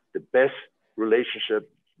the best relationship,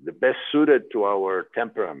 the best suited to our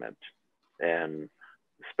temperament, and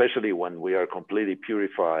especially when we are completely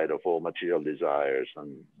purified of all material desires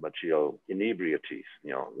and material inebrieties.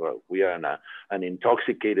 We are in an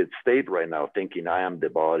intoxicated state right now, thinking I am the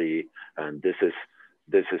body, and this is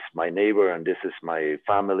my neighbor, and this is my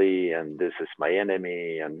family, and this is my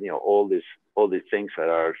enemy, and all these things that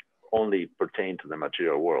are only pertain to the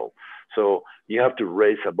material world. So you have to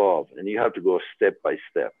raise above, and you have to go step by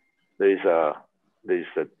step. You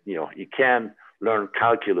can't learn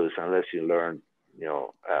calculus unless you learn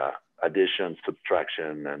addition,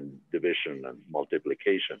 subtraction, and division and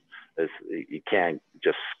multiplication. You can't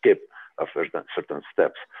just skip a certain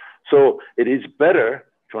steps. So it is better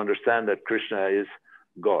to understand that Krishna is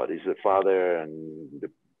God, is the Father and the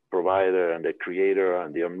provider and the creator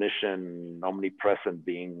and the omniscient, omnipresent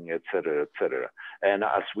being, etc., etc. And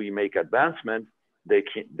as we make advancement,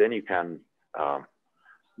 then you can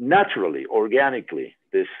naturally, organically,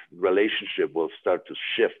 this relationship will start to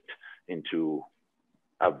shift into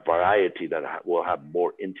a variety that will have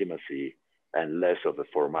more intimacy and less of the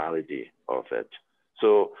formality of it.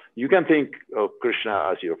 So you can think of Krishna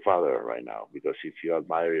as your father right now, because if you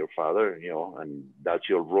admire your father, and that's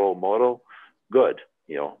your role model, good.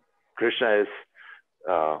 Krishna is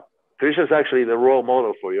actually the role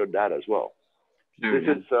model for your dad as well. This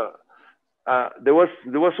is there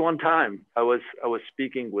was one time I was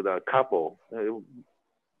speaking with a couple,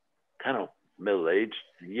 kind of middle-aged,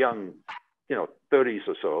 young, 30s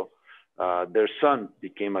or so. Their son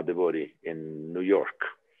became a devotee in New York,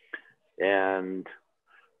 and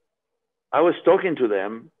I was talking to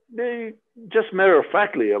them. They just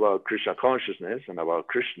matter-of-factly about Krishna consciousness and about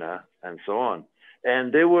Krishna and so on,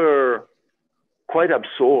 and they were quite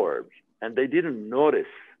absorbed, and they didn't notice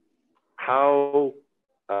how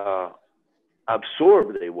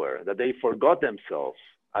absorbed they were, that they forgot themselves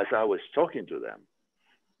as I was talking to them.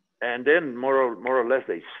 And then more or less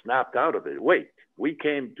they snapped out of it. Wait, we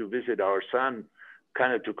came to visit our son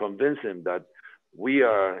kind of to convince him that we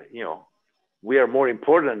are more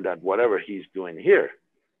important than whatever he's doing here.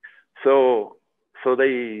 So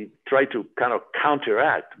they try to kind of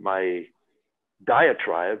counteract my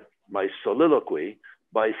diatribe, my soliloquy,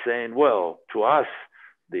 by saying, well, to us,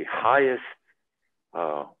 the highest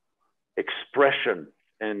expression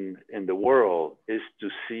in the world is to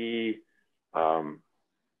see Pablo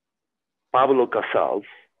Casals.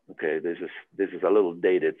 Okay, this is a little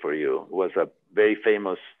dated for you. It was a very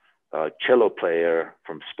famous cello player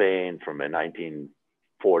from Spain from the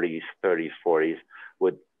 1940s, 30s, 40s,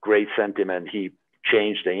 with great sentiment. He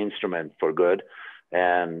changed the instrument for good,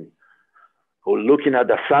 and looking at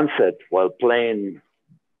the sunset while playing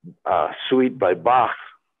Suite by Bach,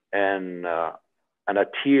 and a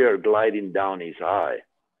tear gliding down his eye.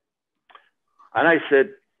 And I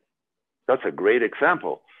said, that's a great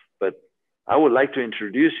example, but I would like to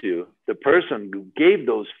introduce you the person who gave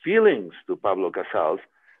those feelings to Pablo Casals,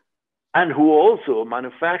 and who also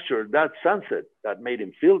manufactured that sunset that made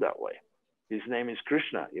him feel that way. His name is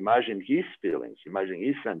Krishna. Imagine his feelings, imagine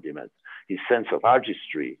his sentiments, his sense of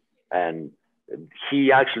artistry. And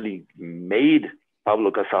he actually made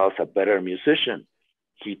Pablo Casals a better musician.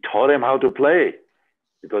 He taught him how to play,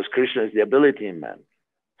 because Krishna is the ability in man.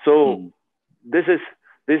 So this is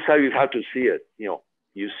how you have to see it.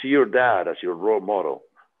 You see your dad as your role model,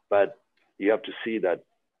 but you have to see that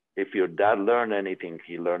if your dad learned anything,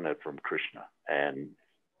 he learned it from Krishna. And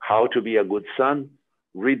how to be a good son,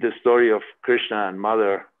 read the story of Krishna and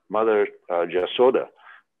Mother Jasoda.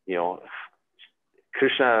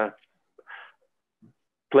 Krishna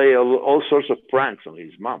played all sorts of pranks on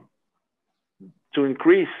his mom to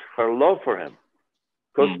increase her love for him.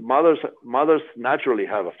 Because mothers naturally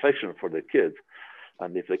have affection for the kids.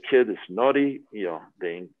 And if the kid is naughty,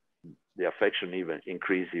 the affection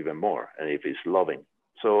increase even more, and if he's loving.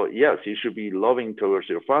 So yes, you should be loving towards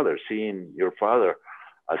your father, seeing your father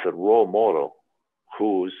as a role model,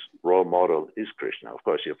 whose role model is Krishna. Of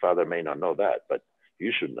course, your father may not know that, but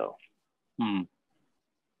you should know.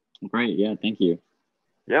 Great, yeah, thank you.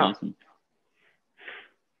 Yeah. Awesome.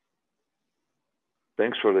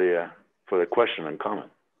 Thanks for the question and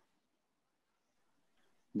comment.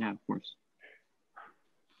 Yeah, of course.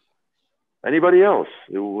 Anybody else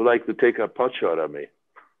who would like to take a pot shot at me?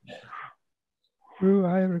 Drew,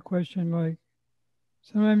 I have a question. Like,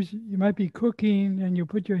 sometimes you might be cooking and you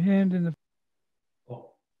put your hand in the...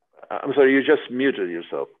 I'm sorry, you just muted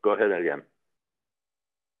yourself. Go ahead again.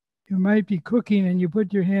 You might be cooking and you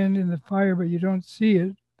put your hand in the fire, but you don't see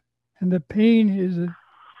it. And the pain is a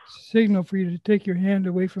signal for you to take your hand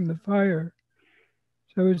away from the fire.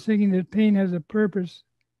 So I was thinking that pain has a purpose,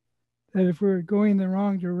 that if we're going the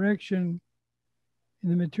wrong direction in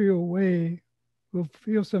the material way, we'll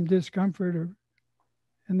feel some discomfort,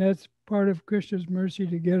 and that's part of Krishna's mercy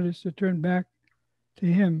to get us to turn back to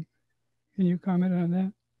him. Can you comment on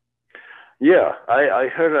that? Yeah, I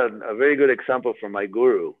heard a very good example from my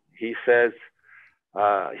guru. He said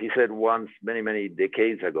once, many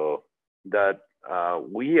decades ago, that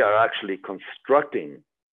we are actually constructing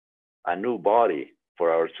a new body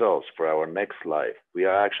for ourselves, for our next life. We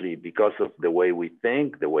are actually, because of the way we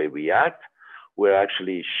think, the way we act, we're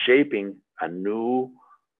actually shaping a new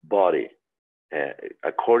body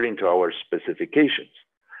according to our specifications.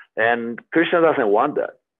 And Krishna doesn't want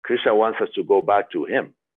that. Krishna wants us to go back to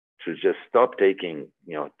him, to just stop taking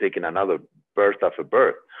another birth after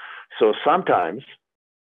birth. So sometimes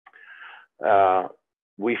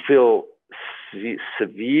we feel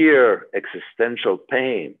severe existential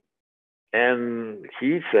pain And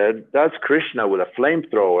he said, that's Krishna with a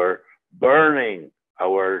flamethrower burning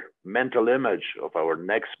our mental image of our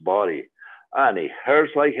next body. And it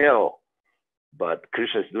hurts like hell. But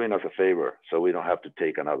Krishna is doing us a favor, so we don't have to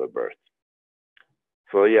take another birth.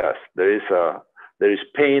 So yes, there is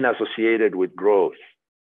pain associated with growth.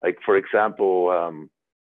 Like for example,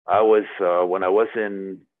 I was when I was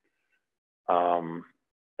in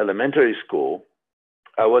elementary school,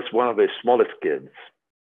 I was one of the smallest kids.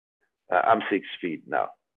 I'm 6 feet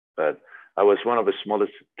now, but I was one of the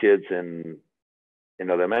smallest kids in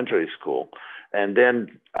elementary school. And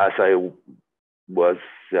then as I was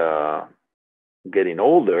getting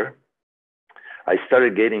older, I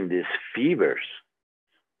started getting these fevers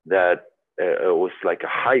that it was like a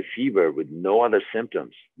high fever with no other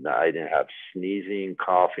symptoms. I didn't have sneezing,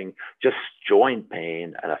 coughing, just joint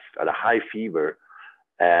pain and a high fever.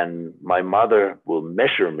 And my mother will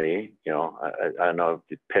measure me. You know, I don't know if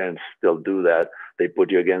the parents still do that. They put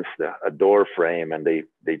you against a door frame and they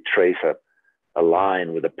trace a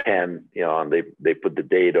line with a pen, you know, and they put the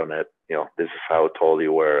date on it. You know, this is how tall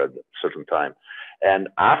you were at a certain time. And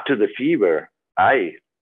after the fever,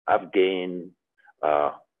 I've gained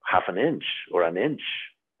half an inch or an inch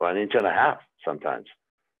and a half sometimes.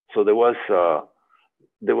 So there was,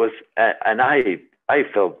 and I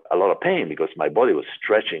felt a lot of pain because my body was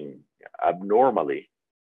stretching abnormally.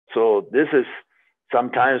 So this is,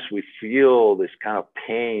 sometimes we feel this kind of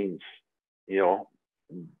pains, you know,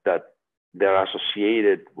 that they're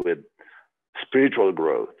associated with spiritual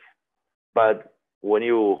growth. But when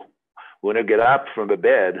you get up from the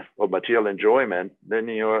bed of material enjoyment, then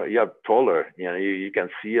you're taller. You know, you can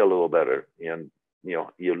see a little better, and you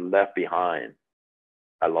know you're left behind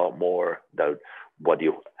a lot more. That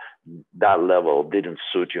level didn't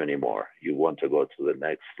suit you anymore. You want to go to the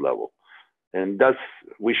next level, and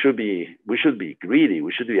we should be greedy.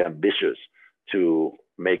 We should be ambitious to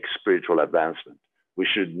make spiritual advancement. We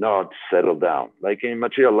should not settle down. Like in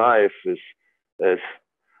material life,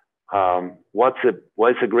 what's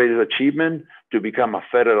the greatest achievement? To become a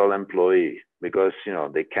federal employee, because you know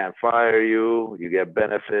they can't fire you, you get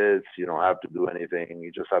benefits, you don't have to do anything,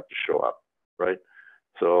 you just have to show up, right?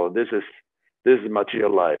 So this is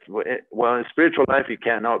material life. Well, in spiritual life, you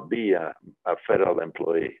cannot be a federal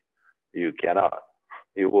employee. You cannot.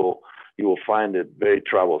 You will find it very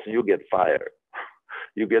troublesome. You get fired.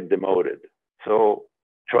 You get demoted. So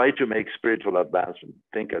try to make spiritual advancement.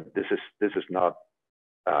 Think that this is not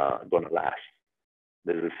going to last.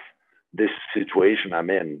 This situation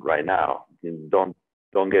I'm in right now. Don't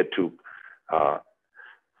get too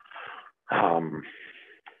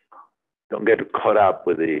don't get too caught up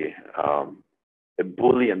with the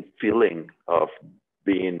ebullient feeling of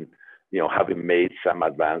being, you know, having made some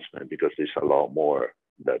advancement, because there's a lot more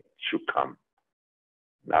that should come.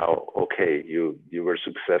 Now, okay, you were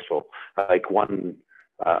successful. Like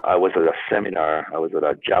I was at a seminar, I was at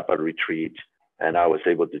a Japa retreat, and I was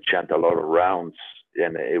able to chant a lot of rounds,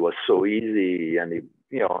 and it was so easy. And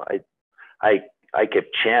I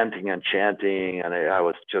kept chanting and chanting, and I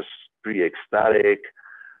was just pretty ecstatic.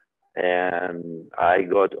 And I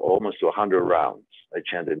got almost to 100 rounds. I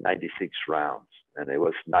chanted 96 rounds, and it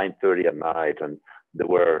was 9:30 at night. And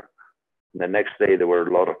the next day there were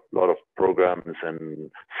a lot of programs and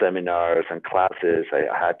seminars and classes I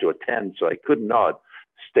had to attend, so I could not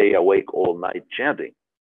stay awake all night chanting.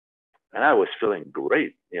 And I was feeling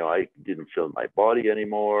great. You know, I didn't feel my body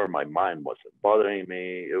anymore. My mind wasn't bothering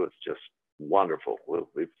me. It was just wonderful.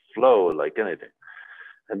 We flowed like anything.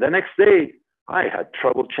 And the next day, I had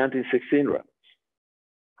trouble chanting 16 rounds.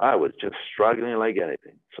 I was just struggling like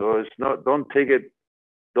anything. So it's not. Don't take it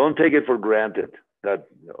for granted that,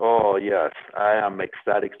 oh yes, I am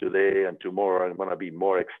ecstatic today, and tomorrow I'm going to be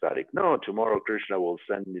more ecstatic. No, tomorrow Krishna will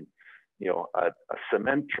send me, you know, a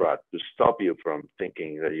cement truck to stop you from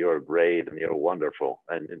thinking that you're great and you're wonderful,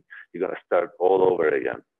 and you're going to start all over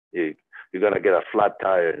again. You're going to get a flat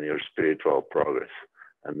tire in your spiritual progress,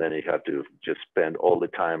 and then you have to just spend all the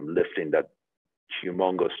time lifting that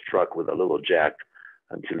humongous truck with a little jack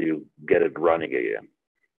until you get it running again.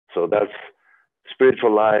 So that's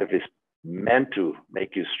spiritual life is meant to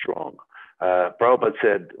make you strong. Prabhupada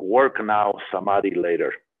said, work now, samadhi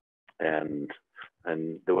later. And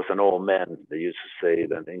there was an old man that used to say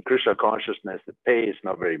that in Krishna consciousness, the pay is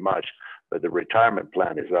not very much, but the retirement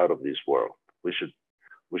plan is out of this world. We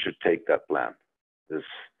should take that plan.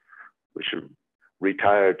 We should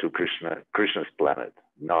retire to Krishna's planet,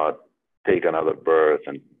 not take another birth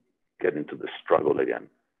and get into the struggle again.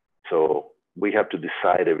 So we have to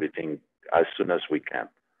decide everything as soon as we can.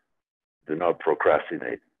 Do not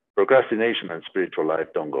procrastinate. Procrastination and spiritual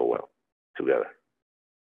life don't go well together.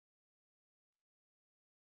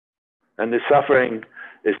 And the suffering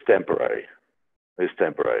is temporary. It's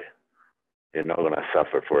temporary. You're not going to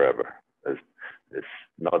suffer forever. It's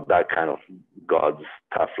not that kind of God's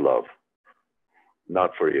tough love.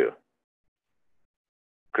 Not for you.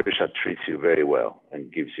 Krishna treats you very well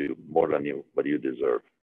and gives you more than what you deserve.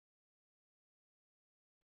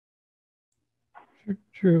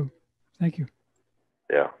 True. Thank you.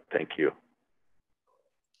 Yeah, thank you.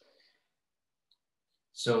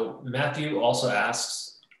 So Matthew also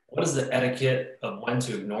asks, what is the etiquette of when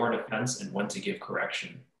to ignore an offense and when to give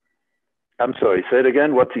correction? I'm sorry, say it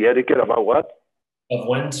again. What's the etiquette about what? Of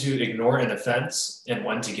when to ignore an offense and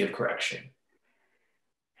when to give correction.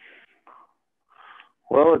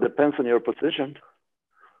 Well, it depends on your position.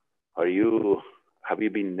 Have you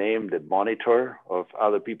been named the monitor of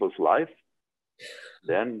other people's life?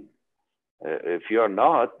 Then, if you're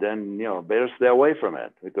not, then better stay away from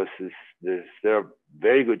it, because there's a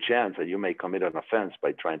very good chance that you may commit an offense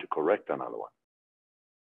by trying to correct another one.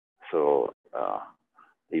 So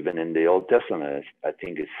even in the Old Testament, I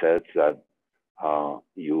think it says that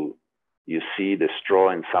you see the straw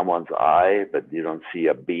in someone's eye, but you don't see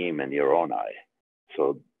a beam in your own eye.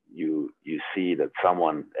 So you see that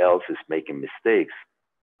someone else is making mistakes,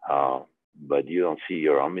 but you don't see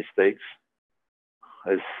your own mistakes.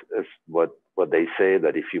 It's what they say,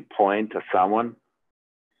 that if you point at someone,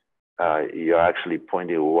 you're actually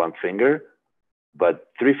pointing with one finger, but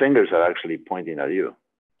 3 fingers are actually pointing at you.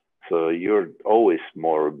 So you're always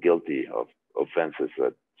more guilty of offenses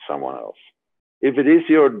than someone else. If it is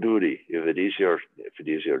your duty, if it is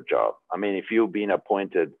your job. I mean, if you've been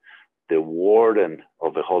appointed the warden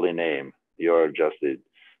of the holy name, you're just in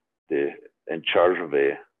charge of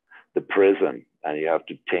the prison, and you have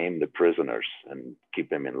to tame the prisoners and keep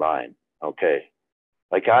them in line. Okay,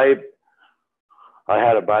 like I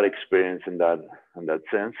had a bad experience in that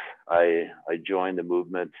sense. I joined the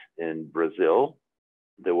movement in Brazil.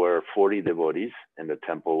 There were 40 devotees in the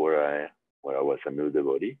temple where I was a new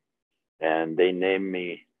devotee, and they named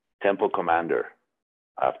me temple commander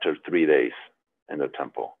after 3 days in the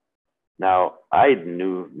temple. Now, I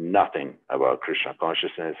knew nothing about Krishna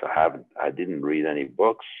consciousness. I didn't read any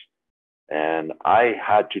books, and I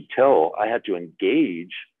had to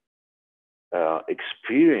engage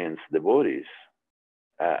experienced devotees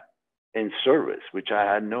in service, which I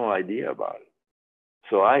had no idea about.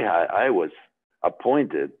 So I was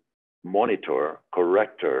appointed monitor,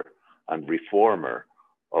 corrector, and reformer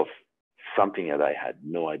of something that I had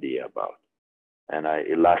no idea about. And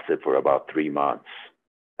it lasted for about 3 months.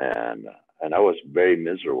 And I was very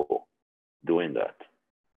miserable doing that.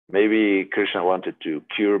 Maybe Krishna wanted to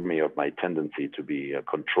cure me of my tendency to be a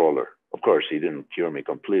controller. Of course, he didn't cure me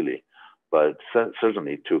completely, but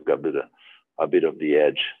certainly took a bit of the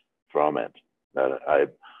edge from it. That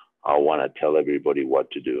I want to tell everybody what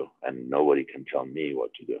to do, and nobody can tell me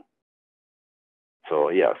what to do. So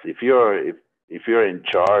yes, if you're in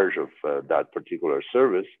charge of that particular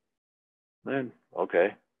service, then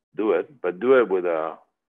okay, do it, but do it with a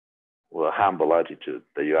humble attitude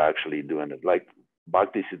that you're actually doing it. Like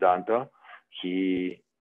Bhaktisiddhanta, he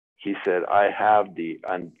said, I have the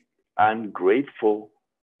ungrateful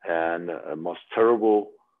and most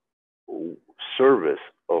terrible service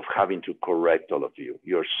of having to correct all of you.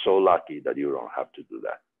 You're so lucky that you don't have to do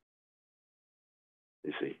that.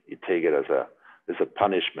 You see, you take it as a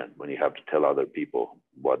punishment when you have to tell other people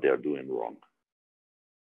what they're doing wrong,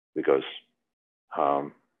 because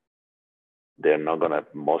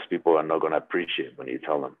most people are not gonna appreciate when you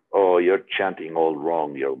tell them, oh, you're chanting all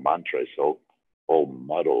wrong, your mantra is all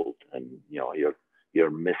muddled, and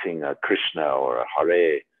you're missing a Krishna or a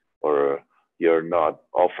Hare, or you're not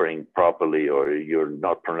offering properly, or you're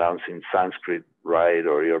not pronouncing Sanskrit right,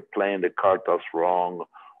 or you're playing the kartas wrong,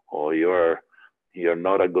 or you're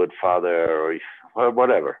not a good father, or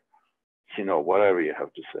whatever, whatever you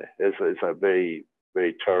have to say. It's a very,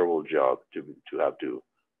 very terrible job to have to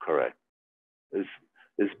correct.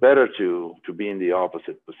 It's better to be in the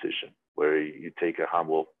opposite position, where you take a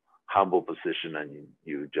humble position and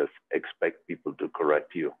you just expect people to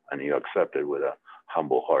correct you, and you accept it with a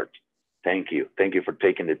humble heart. Thank you for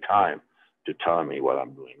taking the time to tell me what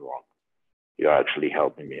I'm doing wrong. You're actually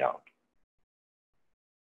helping me out.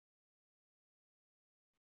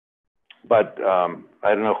 But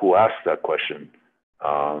I don't know who asked that question,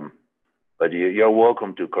 but you're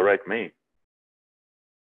welcome to correct me.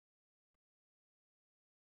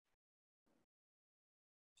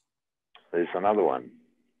 There's another one.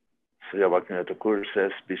 Sri Bhaktivinoda Thakur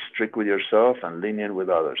says, be strict with yourself and lenient with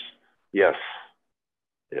others. Yes.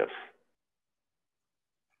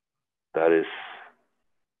 That is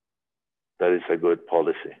a good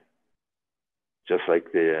policy. just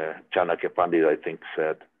like the Chanakya Pandit, I think,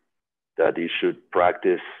 said that he should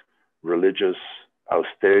practice religious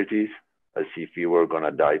austerities as if he were going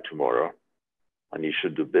to die tomorrow, and he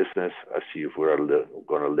should do business as if we were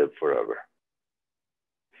going to live forever.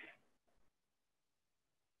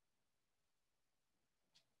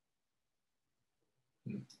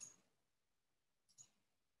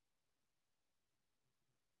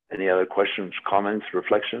 Any other questions, comments,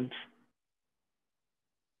 reflections?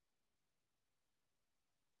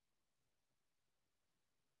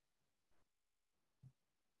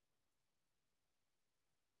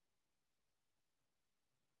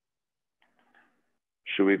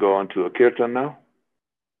 Should we go on to a kirtan now?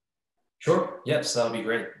 Sure. Yes, that would be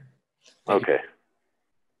great. Thank Okay.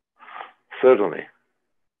 Certainly.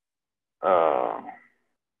 Okay.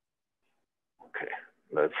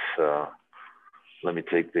 Let me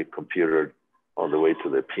take the computer all the way to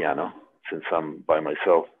the piano. Since I'm by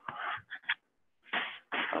myself,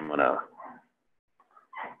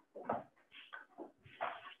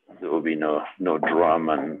 there will be no drum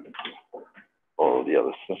and all the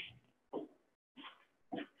other stuff.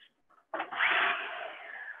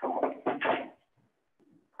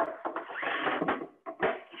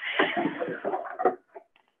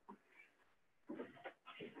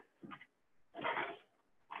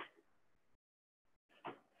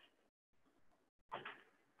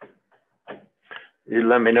 You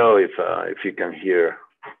let me know if you can hear.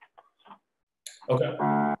 Okay.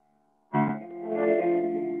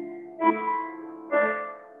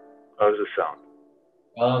 How's it sound?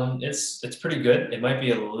 It's pretty good. It might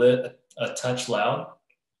be a touch loud.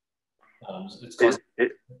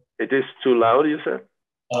 It is too loud, you said?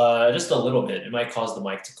 Just a little bit. It might cause the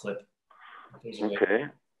mic to clip. Okay.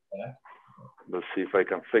 Let's see if I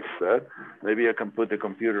can fix that. Maybe I can put the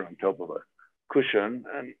computer on top of a cushion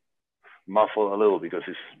and muffle a little because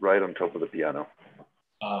it's right on top of the piano.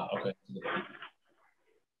 Okay.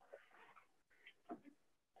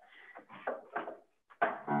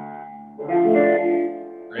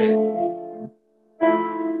 Great.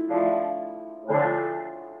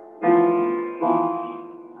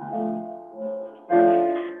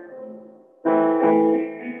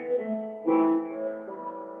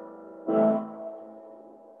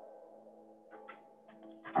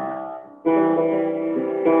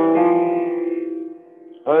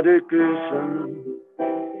 Hare Krishna,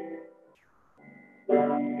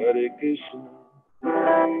 Hare Krishna,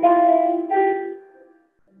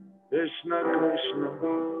 Krishna Krishna,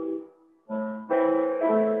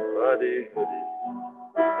 Hare Hare,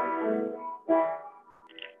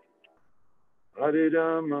 Hare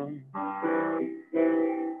Rama,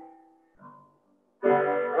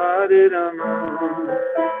 Hare Rama,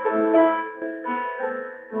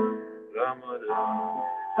 Rama Rama,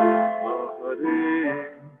 Hare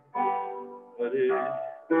Hare,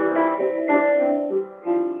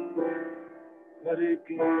 Hare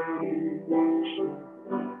Krishna,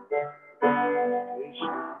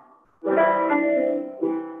 Krishna,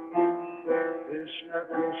 Krishna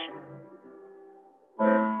Krishna,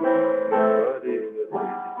 Hare Hare,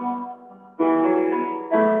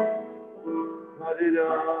 Hare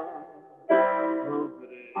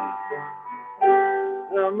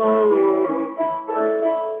Rama, Hare Rama,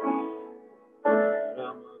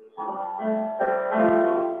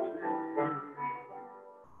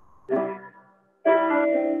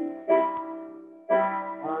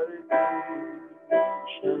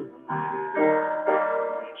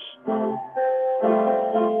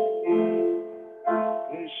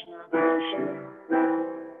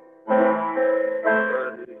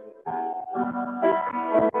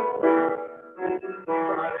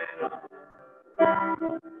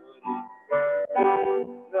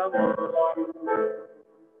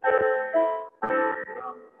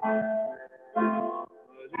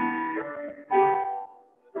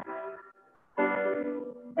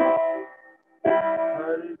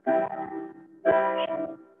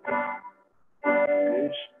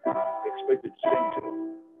 expected to sing to.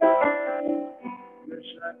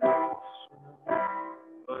 Krishna,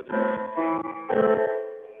 Hare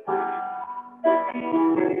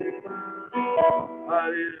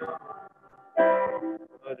Rama, Hare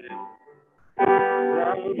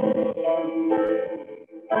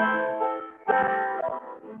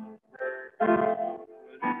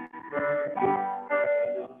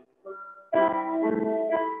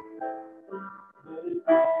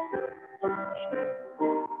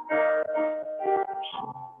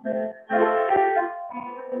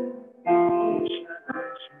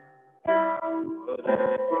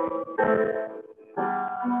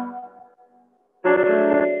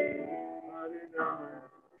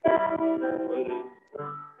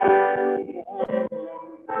Hare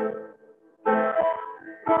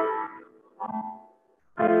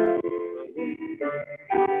Hare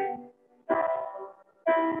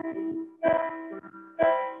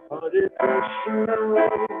Krishna,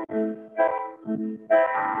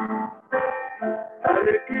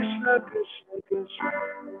 Hare Krishna, Krishna Krishna,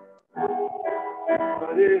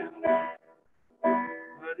 Hare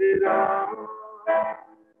Hare Rama,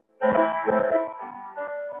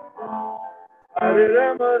 Hare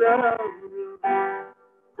Rama, Rama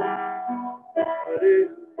Hare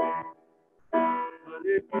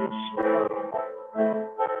Hare Krishna,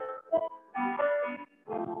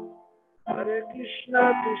 Hare Krishna,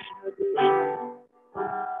 Krishna Krishna,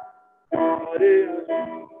 Hare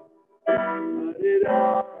Hare, Hare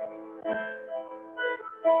Rama,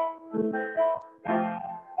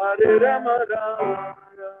 Hare Rama, Rama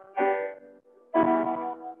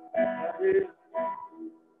Hare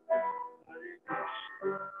Hare Krishna,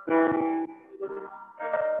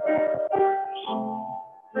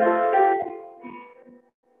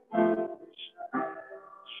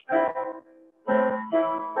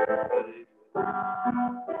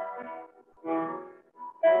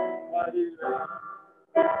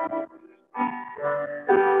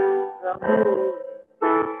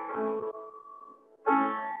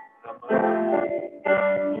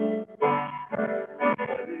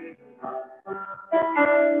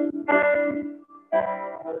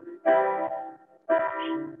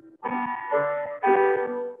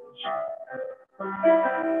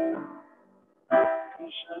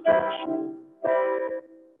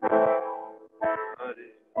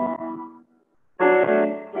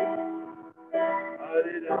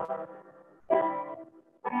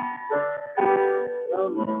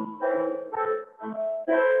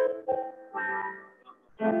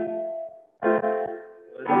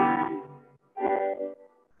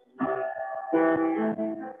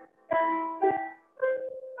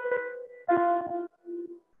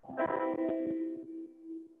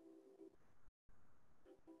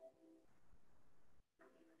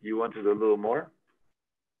 You wanted a little more?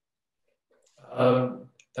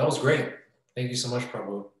 That was great. Thank you so much,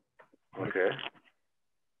 Prabhu. Okay.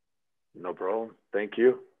 No problem. Thank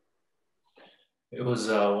you. It was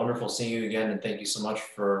wonderful seeing you again, and thank you so much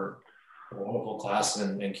for a wonderful class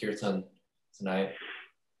and kirtan tonight.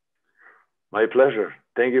 My pleasure.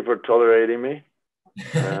 Thank you for tolerating me.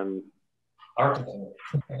 And Our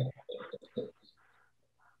pleasure.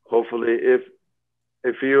 hopefully, if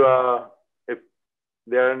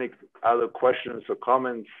there are any other questions or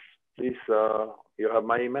comments, please, you have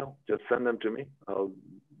my email. Just send them to me. I'll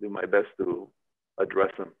do my best to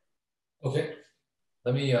address them. Okay.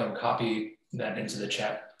 Let me copy that into the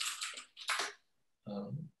chat.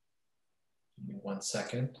 Give me 1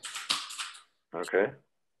 second. Okay.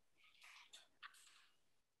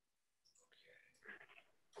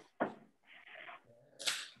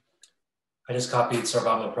 I just copied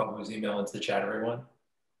Sarvatma Prabhu's email into the chat, everyone,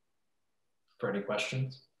 for any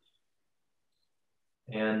questions.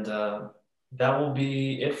 And that will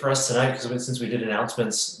be it for us tonight, because since we did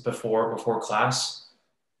announcements before class.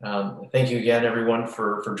 Thank you again, everyone,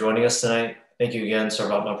 for joining us tonight. Thank you again,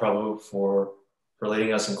 Sarvatma Prabhu, for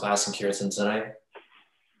leading us in class and kirtan tonight.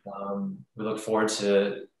 We look forward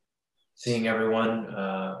to seeing everyone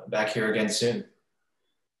back here again soon.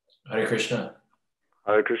 Hare Krishna.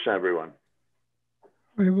 Hare Krishna, everyone.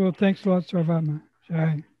 Very well. Thanks a lot, Sarvatma.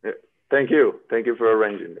 Jai. Yeah. Thank you. Thank you for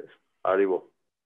arranging this. Haribo.